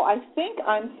recall. I think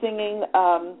I'm singing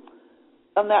on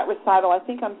that recital. I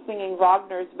think I'm singing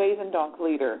Wagner's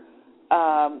Wesendonck-Lieder.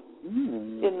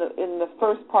 In the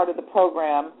first part of the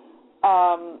program,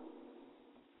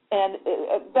 and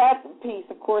that piece,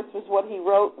 of course, was what he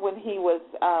wrote when he was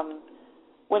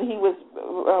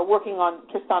working on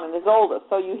Tristan and Isolde.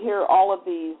 So you hear all of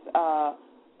these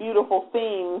beautiful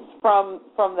themes from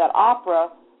that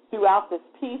opera throughout this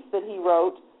piece that he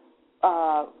wrote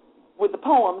with the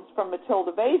poems from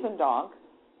Matilda Wesendonck,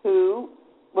 who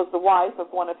was the wife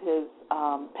of one of his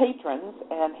patrons,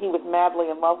 and he was madly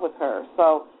in love with her.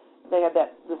 So they had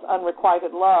this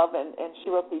unrequited love, and she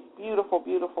wrote these beautiful,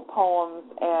 beautiful poems,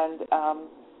 and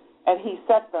he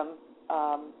set them,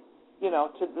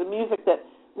 to the music that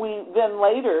we then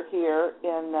later hear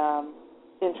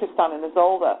in Tristan and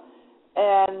Isolde.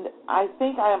 And I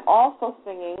think I am also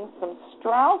singing some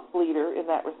Strauss Lieder in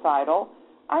that recital.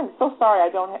 I'm so sorry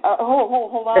I don't have...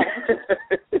 hold on.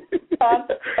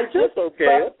 That's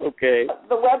okay.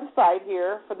 The website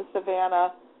here for the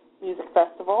Savannah Music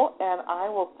Festival, and I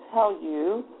will tell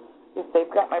you if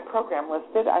they've got my program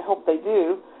listed. I hope they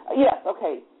do. Yes,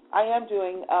 okay. I am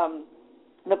doing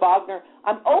the Wagner.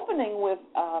 I'm opening with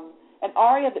an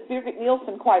aria that Birgit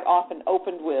Nielsen quite often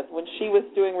opened with when she was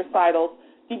doing recitals,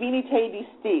 Divinité die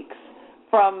Styx,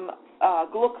 from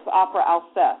Gluck's opera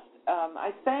Alceste. I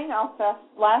sang Alceste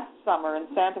last summer in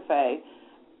Santa Fe,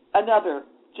 another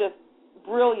just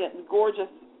brilliant, gorgeous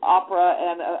opera,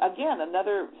 and again,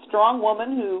 another strong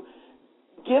woman who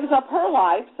gives up her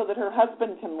life so that her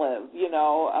husband can live.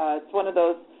 It's one of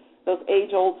those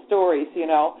age-old stories,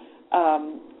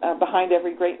 behind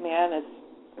every great man is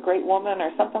a great woman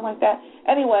or something like that.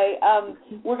 Anyway,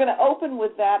 we're going to open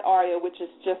with that aria, which is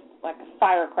just like a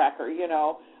firecracker,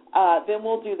 Then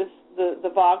we'll do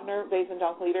the Wagner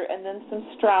Wesendonck-Lieder, and then some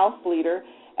Strauss Lieder.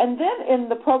 And then in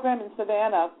the program in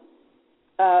Savannah,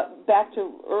 back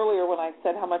to earlier when I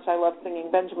said how much I love singing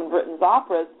Benjamin Britten's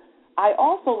operas, I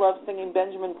also love singing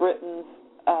Benjamin Britten's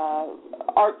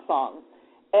art songs.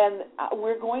 And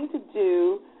we're going to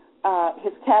do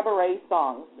his cabaret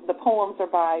songs. The poems are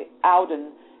by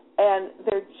Auden, and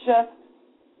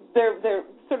they're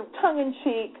sort of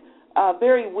tongue-in-cheek,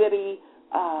 very witty,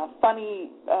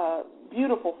 funny,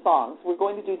 beautiful songs. We're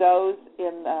going to do those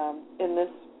in this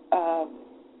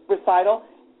recital,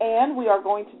 and we are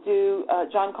going to do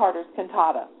John Carter's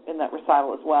cantata in that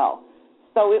recital as well.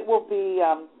 So it'll be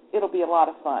a lot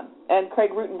of fun. And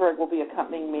Craig Rutenberg will be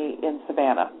accompanying me in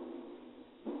Savannah.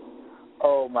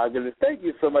 Oh, my goodness. Thank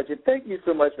you so much. And thank you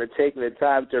so much for taking the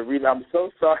time to read. I'm so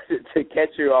sorry to catch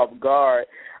you off guard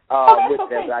with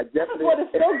okay. that. This is what is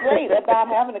so great about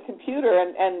having a computer,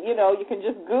 and you know, you can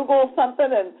just Google something,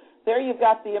 and there you've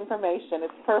got the information.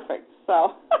 It's perfect.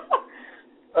 So.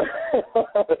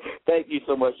 Thank you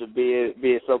so much for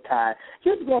being so kind.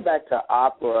 Just going back to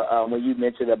opera, when you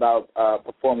mentioned about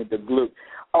performing the Gluck,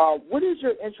 what is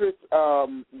your interest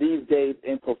these days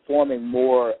in performing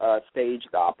more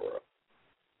staged opera?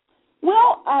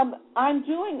 Well, I'm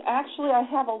doing, actually, I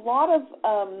have a lot of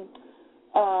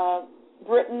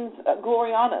Britain's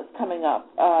Glorianas coming up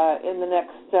in the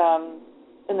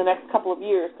next couple of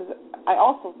years, because I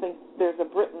also think there's a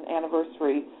Britain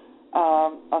anniversary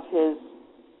of his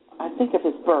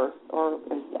birth, or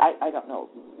I don't know,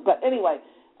 but anyway,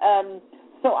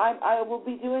 so I'll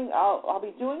be doing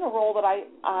a role that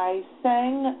I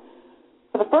sang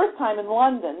for the first time in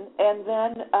London, and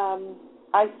then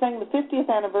I sang the 50th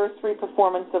anniversary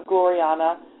performance of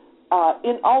Gloriana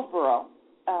in Aldborough,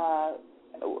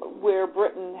 where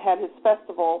Britain had his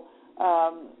festival,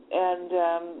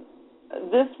 and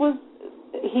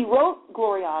he wrote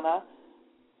Gloriana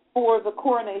for the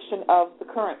coronation of the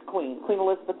current Queen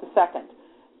Elizabeth II,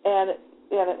 and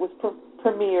it was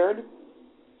premiered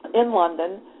in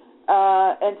London,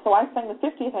 and so I sang the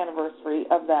 50th anniversary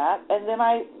of that, and then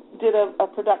I did a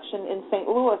production in St.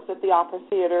 Louis at the Opera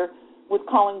Theater with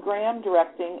Colin Graham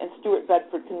directing and Stuart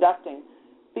Bedford conducting.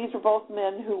 These were both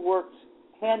men who worked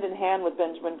hand in hand with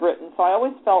Benjamin Britten, so I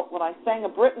always felt when I sang a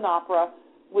Britten opera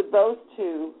with those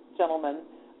two gentlemen,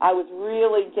 I was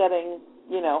really getting,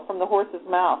 from the horse's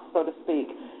mouth, so to speak.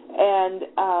 And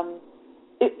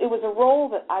it was a role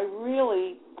that I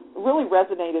really, really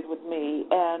resonated with me,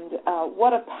 and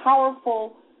what a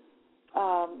powerful,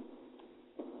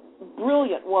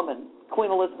 brilliant woman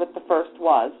Queen Elizabeth I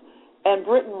was. And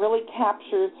Britain really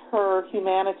captures her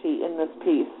humanity in this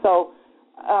piece. So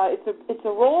it's a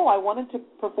role I wanted to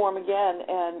perform again,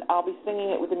 and I'll be singing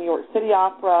it with the New York City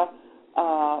Opera,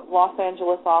 Los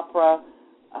Angeles Opera.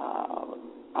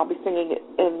 I'll be singing it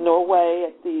in Norway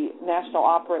at the National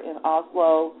Opera in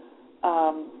Oslo,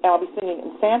 and I'll be singing it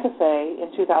in Santa Fe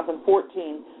in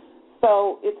 2014.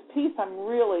 So it's a piece I'm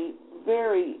really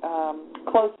very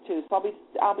close to. So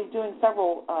I'll be doing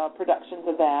several productions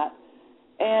of that.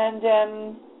 And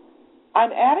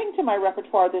I'm adding to my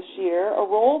repertoire this year a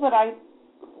role that I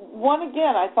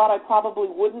thought I probably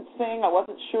wouldn't sing. I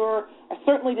wasn't sure. I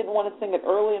certainly didn't want to sing it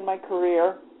early in my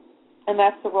career, and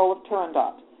that's the role of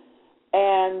Turandot.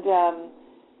 And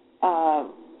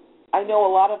I know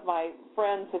a lot of my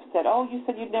friends have said, "Oh, you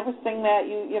said you'd never sing that.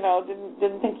 You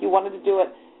didn't think you wanted to do it."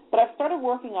 But I've started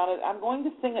working on it. I'm going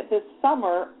to sing it this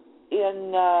summer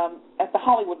at the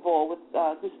Hollywood Bowl with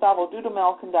Gustavo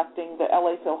Dudamel conducting the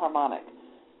LA Philharmonic.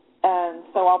 And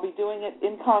so I'll be doing it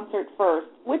in concert first,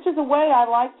 which is a way I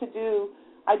like to do.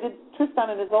 I did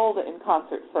Tristan and Isolde in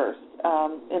concert first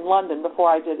in London before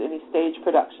I did any stage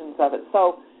productions of it.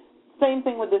 So same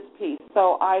thing with this piece.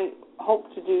 So I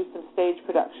hope to do some stage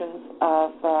productions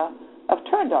of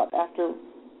Turandot after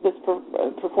this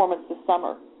performance this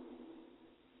summer.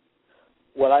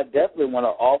 Well, I definitely want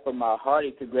to offer my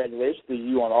hearty congratulations to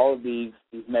you on all of these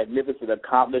magnificent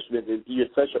accomplishments. You're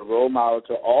such a role model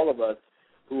to all of us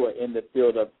who are in the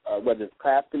field of whether it's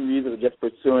classical music or just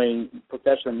pursuing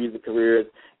professional music careers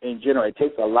in general. It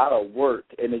takes a lot of work,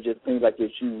 and it just seems like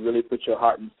if you really put your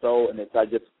heart and soul in it. So I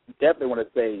just definitely want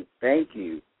to say thank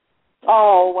you.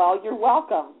 Oh, well, you're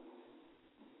welcome.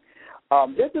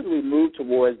 Just as we move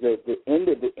towards the end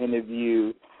of the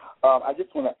interview, I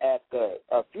just want to ask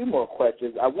a few more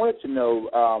questions. I wanted to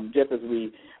know, just as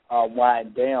we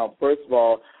wind down, first of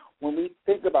all, when we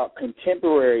think about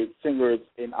contemporary singers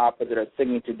in opera that are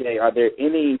singing today, are there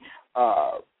any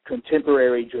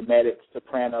contemporary dramatic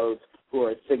sopranos who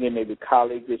are singing, maybe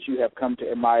colleagues that you have come to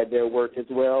admire their work as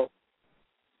well?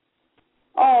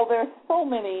 Oh, there's so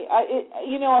many.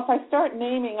 If I start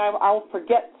naming, I'll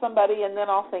forget somebody, and then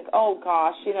I'll think, oh,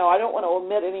 gosh, I don't want to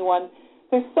omit anyone.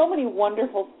 There's so many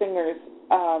wonderful singers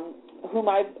whom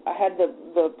I've had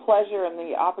the pleasure and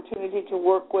the opportunity to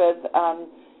work with.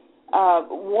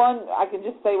 One, I can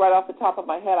just say right off the top of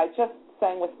my head, I just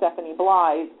sang with Stephanie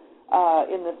Blythe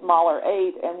in this Mahler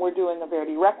 8, and we're doing a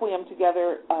Verdi Requiem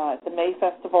together at the May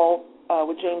Festival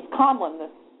with James Conlon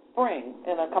this spring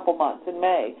in a couple months in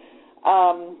May.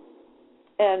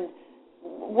 And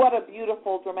what a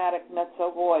beautiful, dramatic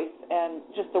mezzo voice, and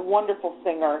just a wonderful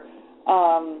singer.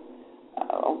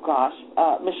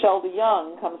 Michelle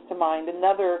DeYoung comes to mind,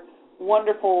 another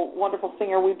wonderful, wonderful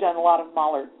singer. We've done a lot of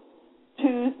Mahler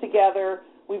 2s together.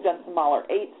 We've done some Mahler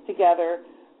 8s together.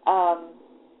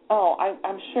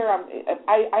 I'm sure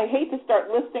I hate to start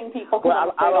listing people.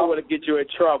 Well, I don't want to get you in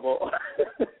trouble.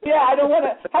 Yeah, I don't want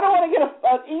to get an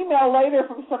email later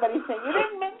from somebody saying you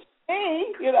didn't mention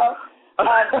me. You know.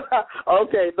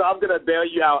 Okay, so I'm gonna bail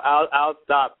you out. I'll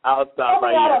stop right here.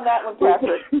 Out on that one,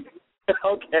 Patrick.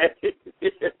 Okay.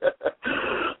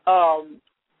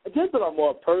 Just on a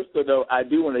more personal note, I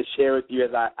do want to share with you,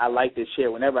 as I like to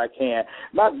share whenever I can.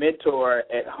 My mentor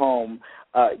at home,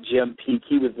 Jim Peake,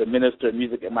 he was the minister of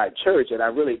music at my church, and I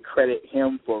really credit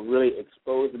him for really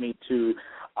exposing me to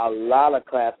a lot of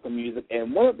classical music.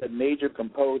 And one of the major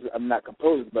conductors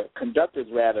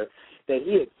rather, that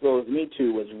he exposed me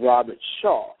to was Robert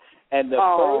Shaw. And the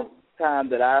first time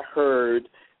that I heard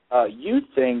you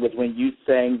sing was when you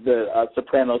sang the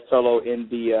soprano solo in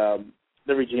the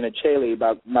Regina Coeli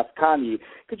by Mascagni.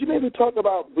 Could you maybe talk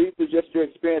about briefly just your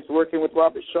experience working with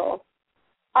Robert Shaw?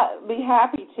 I'd be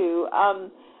happy to.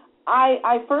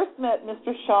 I first met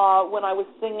Mr. Shaw when I was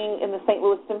singing in the St.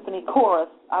 Louis Symphony Chorus.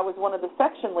 I was one of the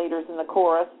section leaders in the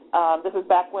chorus. This was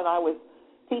back when I was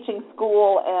teaching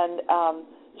school and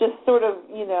just sort of,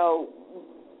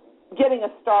 getting a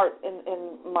start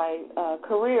in my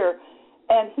career.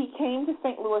 And he came to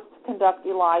St. Louis to conduct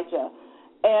Elijah.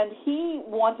 And he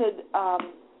wanted a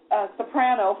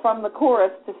soprano from the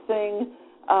chorus to sing.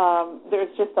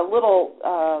 There's just a little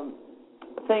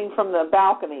thing from the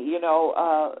balcony,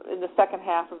 in the second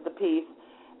half of the piece.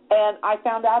 And I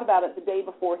found out about it the day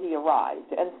before he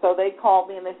arrived. And so they called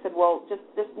me and they said, well, just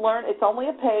learn. It's only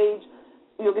a page.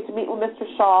 You'll get to meet with Mr.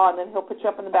 Shaw, and then he'll put you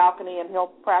up in the balcony and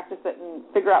he'll practice it and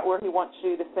figure out where he wants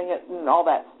you to sing it and all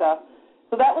that stuff.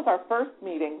 So that was our first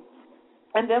meeting.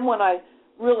 And then when I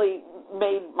really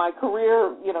made my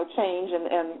career, change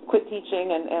and quit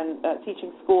teaching and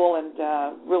teaching school and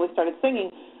really started singing,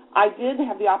 I did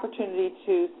have the opportunity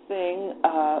to sing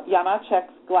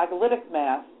Janacek's Glagolitic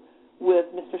Mass with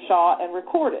Mr. Shaw and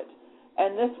record it.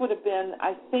 And this would have been,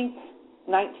 I think,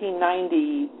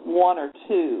 1991 or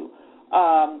 2.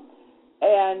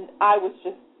 And I was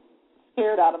just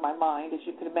scared out of my mind, as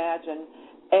you could imagine.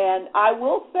 And I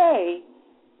will say,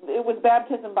 it was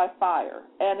baptism by fire.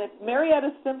 And if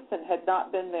Marietta Simpson had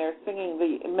not been there singing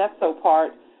the mezzo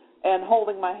part and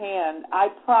holding my hand, I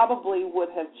probably would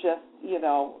have just,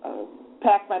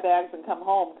 packed my bags and come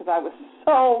home because I was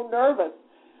so nervous.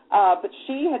 But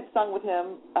she had sung with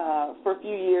him for a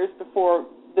few years before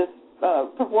this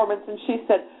performance, and she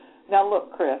said, now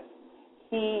look, Chris,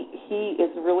 he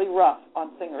is really rough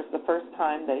on singers the first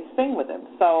time they sing with him.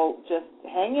 So just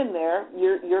hang in there.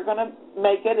 You're going to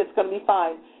make it. It's going to be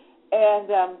fine. And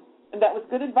that was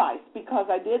good advice because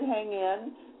I did hang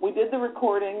in. We did the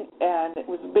recording, and it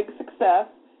was a big success.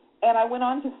 And I went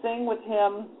on to sing with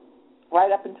him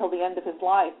right up until the end of his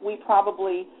life. We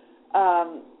probably,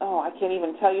 I can't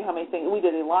even tell you how many things. We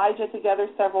did Elijah together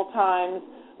several times.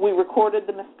 We recorded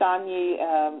the Mascagni,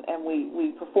 and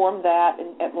we performed that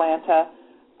in Atlanta.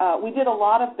 We did a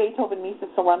lot of Beethoven Missa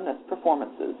Solemnis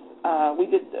performances. We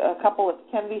did a couple at the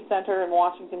Kennedy Center in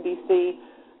Washington, D.C.,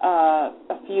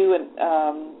 a few in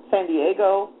San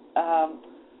Diego.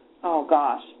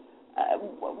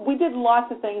 We did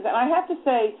lots of things. And I have to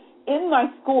say, in my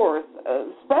scores,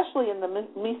 especially in the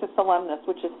Missa Solemnis,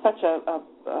 which is such a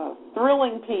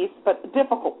thrilling piece, but a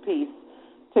difficult piece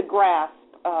to grasp,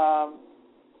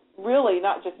 really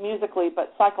not just musically,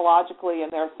 but psychologically,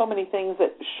 and there are so many things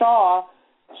that Shaw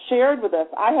shared with us.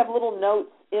 I have little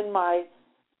notes in my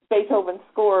Beethoven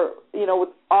score, with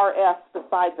RFs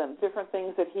beside them, different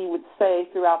things that he would say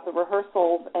throughout the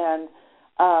rehearsals, and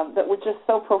that were just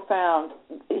so profound.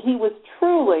 He was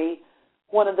truly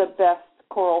one of the best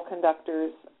choral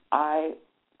conductors, I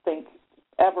think,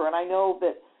 ever. And I know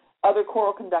that other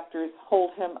choral conductors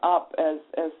hold him up as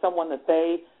someone that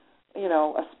they,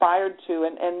 aspired to.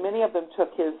 And many of them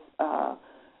took his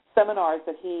seminars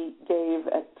that he gave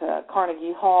at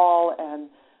Carnegie Hall. And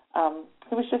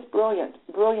he was just brilliant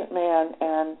man.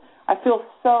 And I feel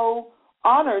so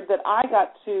honored that I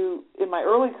got to, in my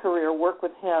early career, work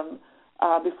with him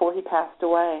before he passed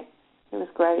away. It was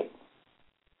great.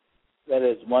 That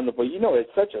is wonderful.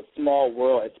 It's such a small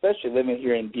world, especially living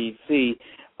here in D.C.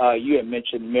 You had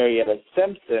mentioned Marietta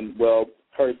Simpson. Well,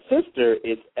 her sister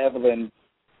is Evelyn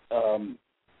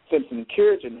Simpson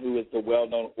Curitan, who is the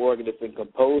well-known organist and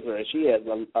composer, and she has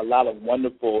a lot of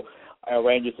wonderful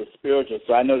arrangements of spirituals.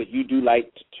 So I know that you do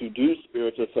like to do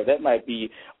spirituals, so that might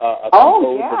be a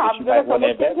composer that you might want to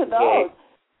investigate.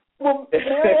 Well,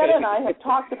 Marietta and I have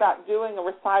talked about doing a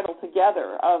recital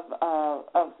together of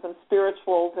some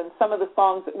spirituals and some of the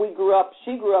songs that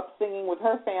she grew up singing with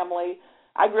her family.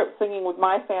 I grew up singing with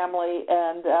my family,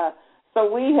 and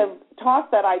so we have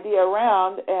tossed that idea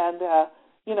around, and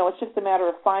it's just a matter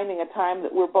of finding a time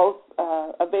that we're both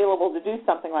available to do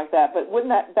something like that. But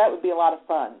that would be a lot of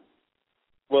fun.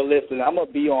 Well, listen, I'm going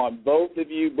to be on both of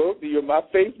you. Both of you are my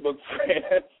Facebook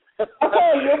friends.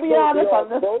 Okay, you'll be honest on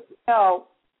this. No.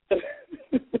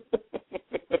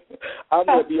 I'm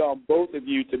going to be on both of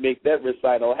you to make that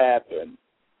recital happen.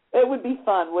 It would be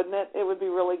fun, wouldn't it? It would be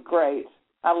really great.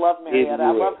 I love Marietta.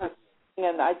 I love her.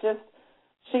 And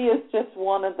she is just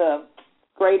one of the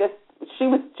greatest. She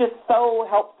was just so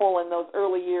helpful in those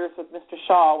early years with Mr.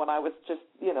 Shaw when I was just,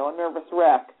 a nervous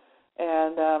wreck.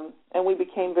 And we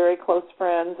became very close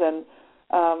friends, and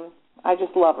I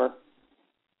just love her.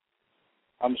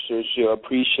 I'm sure she'll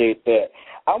appreciate that.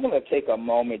 I want to take a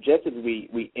moment, just as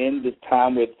we end this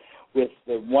time with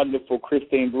the wonderful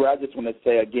Christine Brewer. I just want to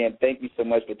say again, thank you so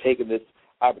much for taking this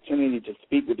opportunity to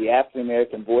speak with the African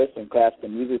American voice in classical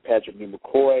music, Patrick D.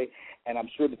 McCoy, and I'm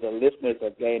sure that the listeners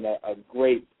have gained a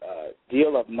great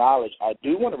deal of knowledge. I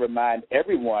do want to remind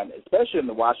everyone, especially in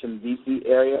the Washington, D.C.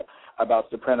 area, about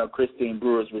soprano Christine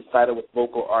Brewer's recital with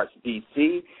Vocal Arts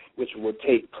D.C., which will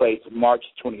take place March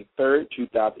 23rd,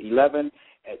 2011,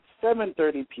 at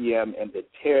 7:30 p.m. in the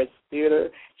Terrace Theater.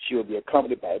 She will be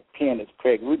accompanied by pianist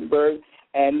Craig Rutenberg,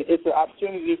 and it's an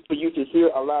opportunity for you to hear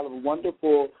a lot of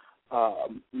wonderful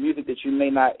music that you may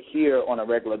not hear on a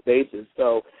regular basis.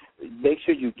 So make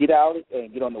sure you get out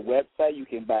and get on the website. You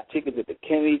can buy tickets at the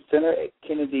Kennedy Center at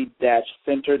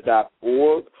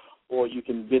kennedy-center.org, or you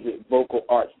can visit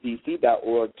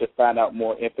vocalartsdc.org to find out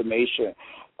more information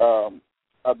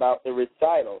about the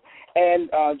recital. And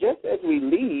just as we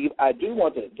leave, I do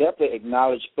want to definitely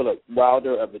acknowledge Philip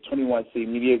Wilder of the 21C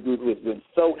Media Group, who has been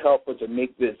so helpful to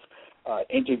make this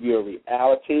interview a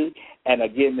reality. And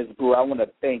again, Ms. Brewer, I want to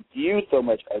thank you so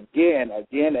much again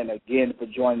for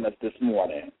joining us this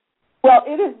morning. Well,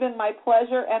 it has been my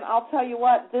pleasure, and I'll tell you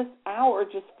what, this hour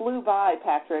just flew by,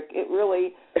 Patrick. It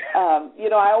really,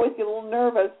 I always get a little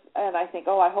nervous, and I think,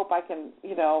 I hope I can,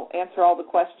 answer all the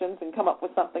questions and come up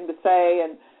with something to say,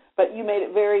 but you made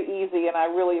it very easy, and I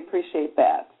really appreciate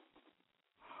that.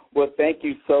 Well, thank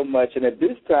you so much, and at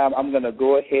this time, I'm going to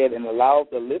go ahead and allow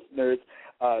the listeners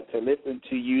to listen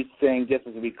to you sing just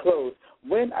as we close,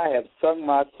 When I Have Sung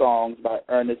My Songs by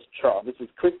Ernest Charles. This is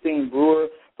Christine Brewer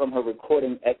from her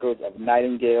recording Echoes of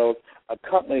Nightingales,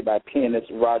 accompanied by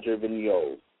pianist Roger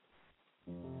Vignoles.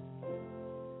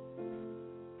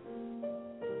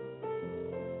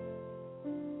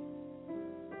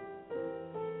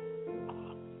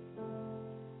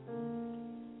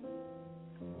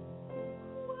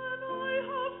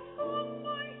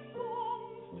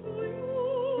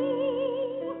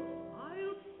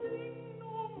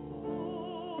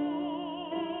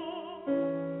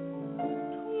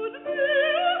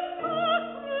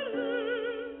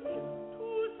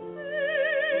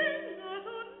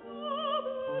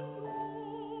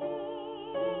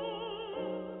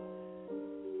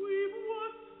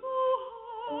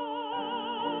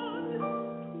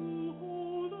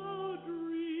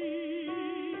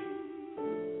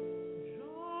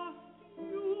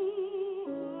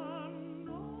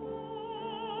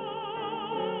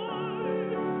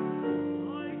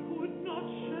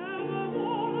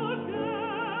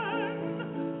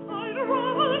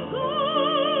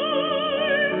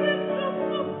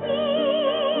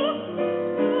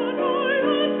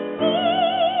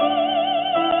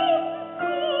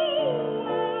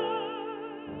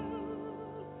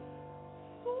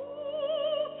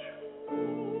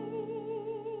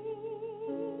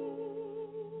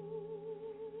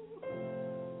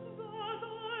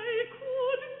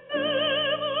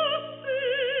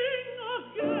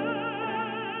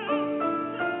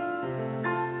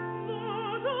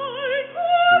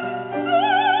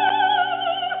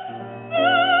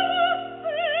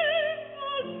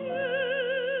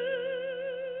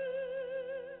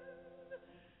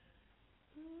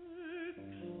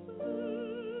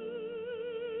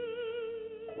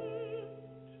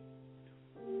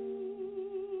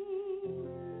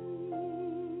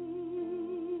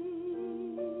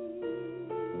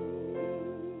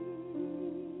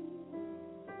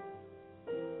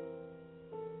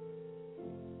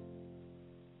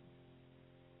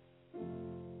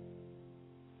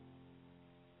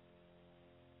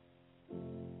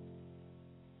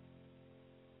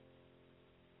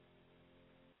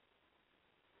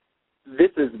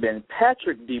 This has been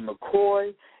Patrick D.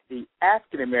 McCoy, the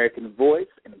African American voice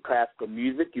in classical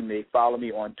music. You may follow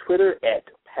me on Twitter at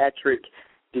Patrick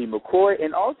D. McCoy,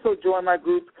 and also join my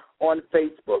group on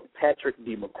Facebook, Patrick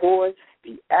D. McCoy,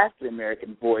 the African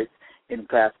American voice in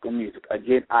classical music.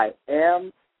 Again, I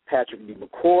am Patrick D.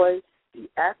 McCoy, the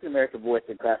African American voice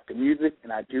in classical music,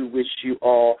 and I do wish you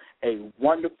all a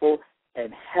wonderful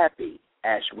and happy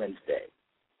Ash Wednesday.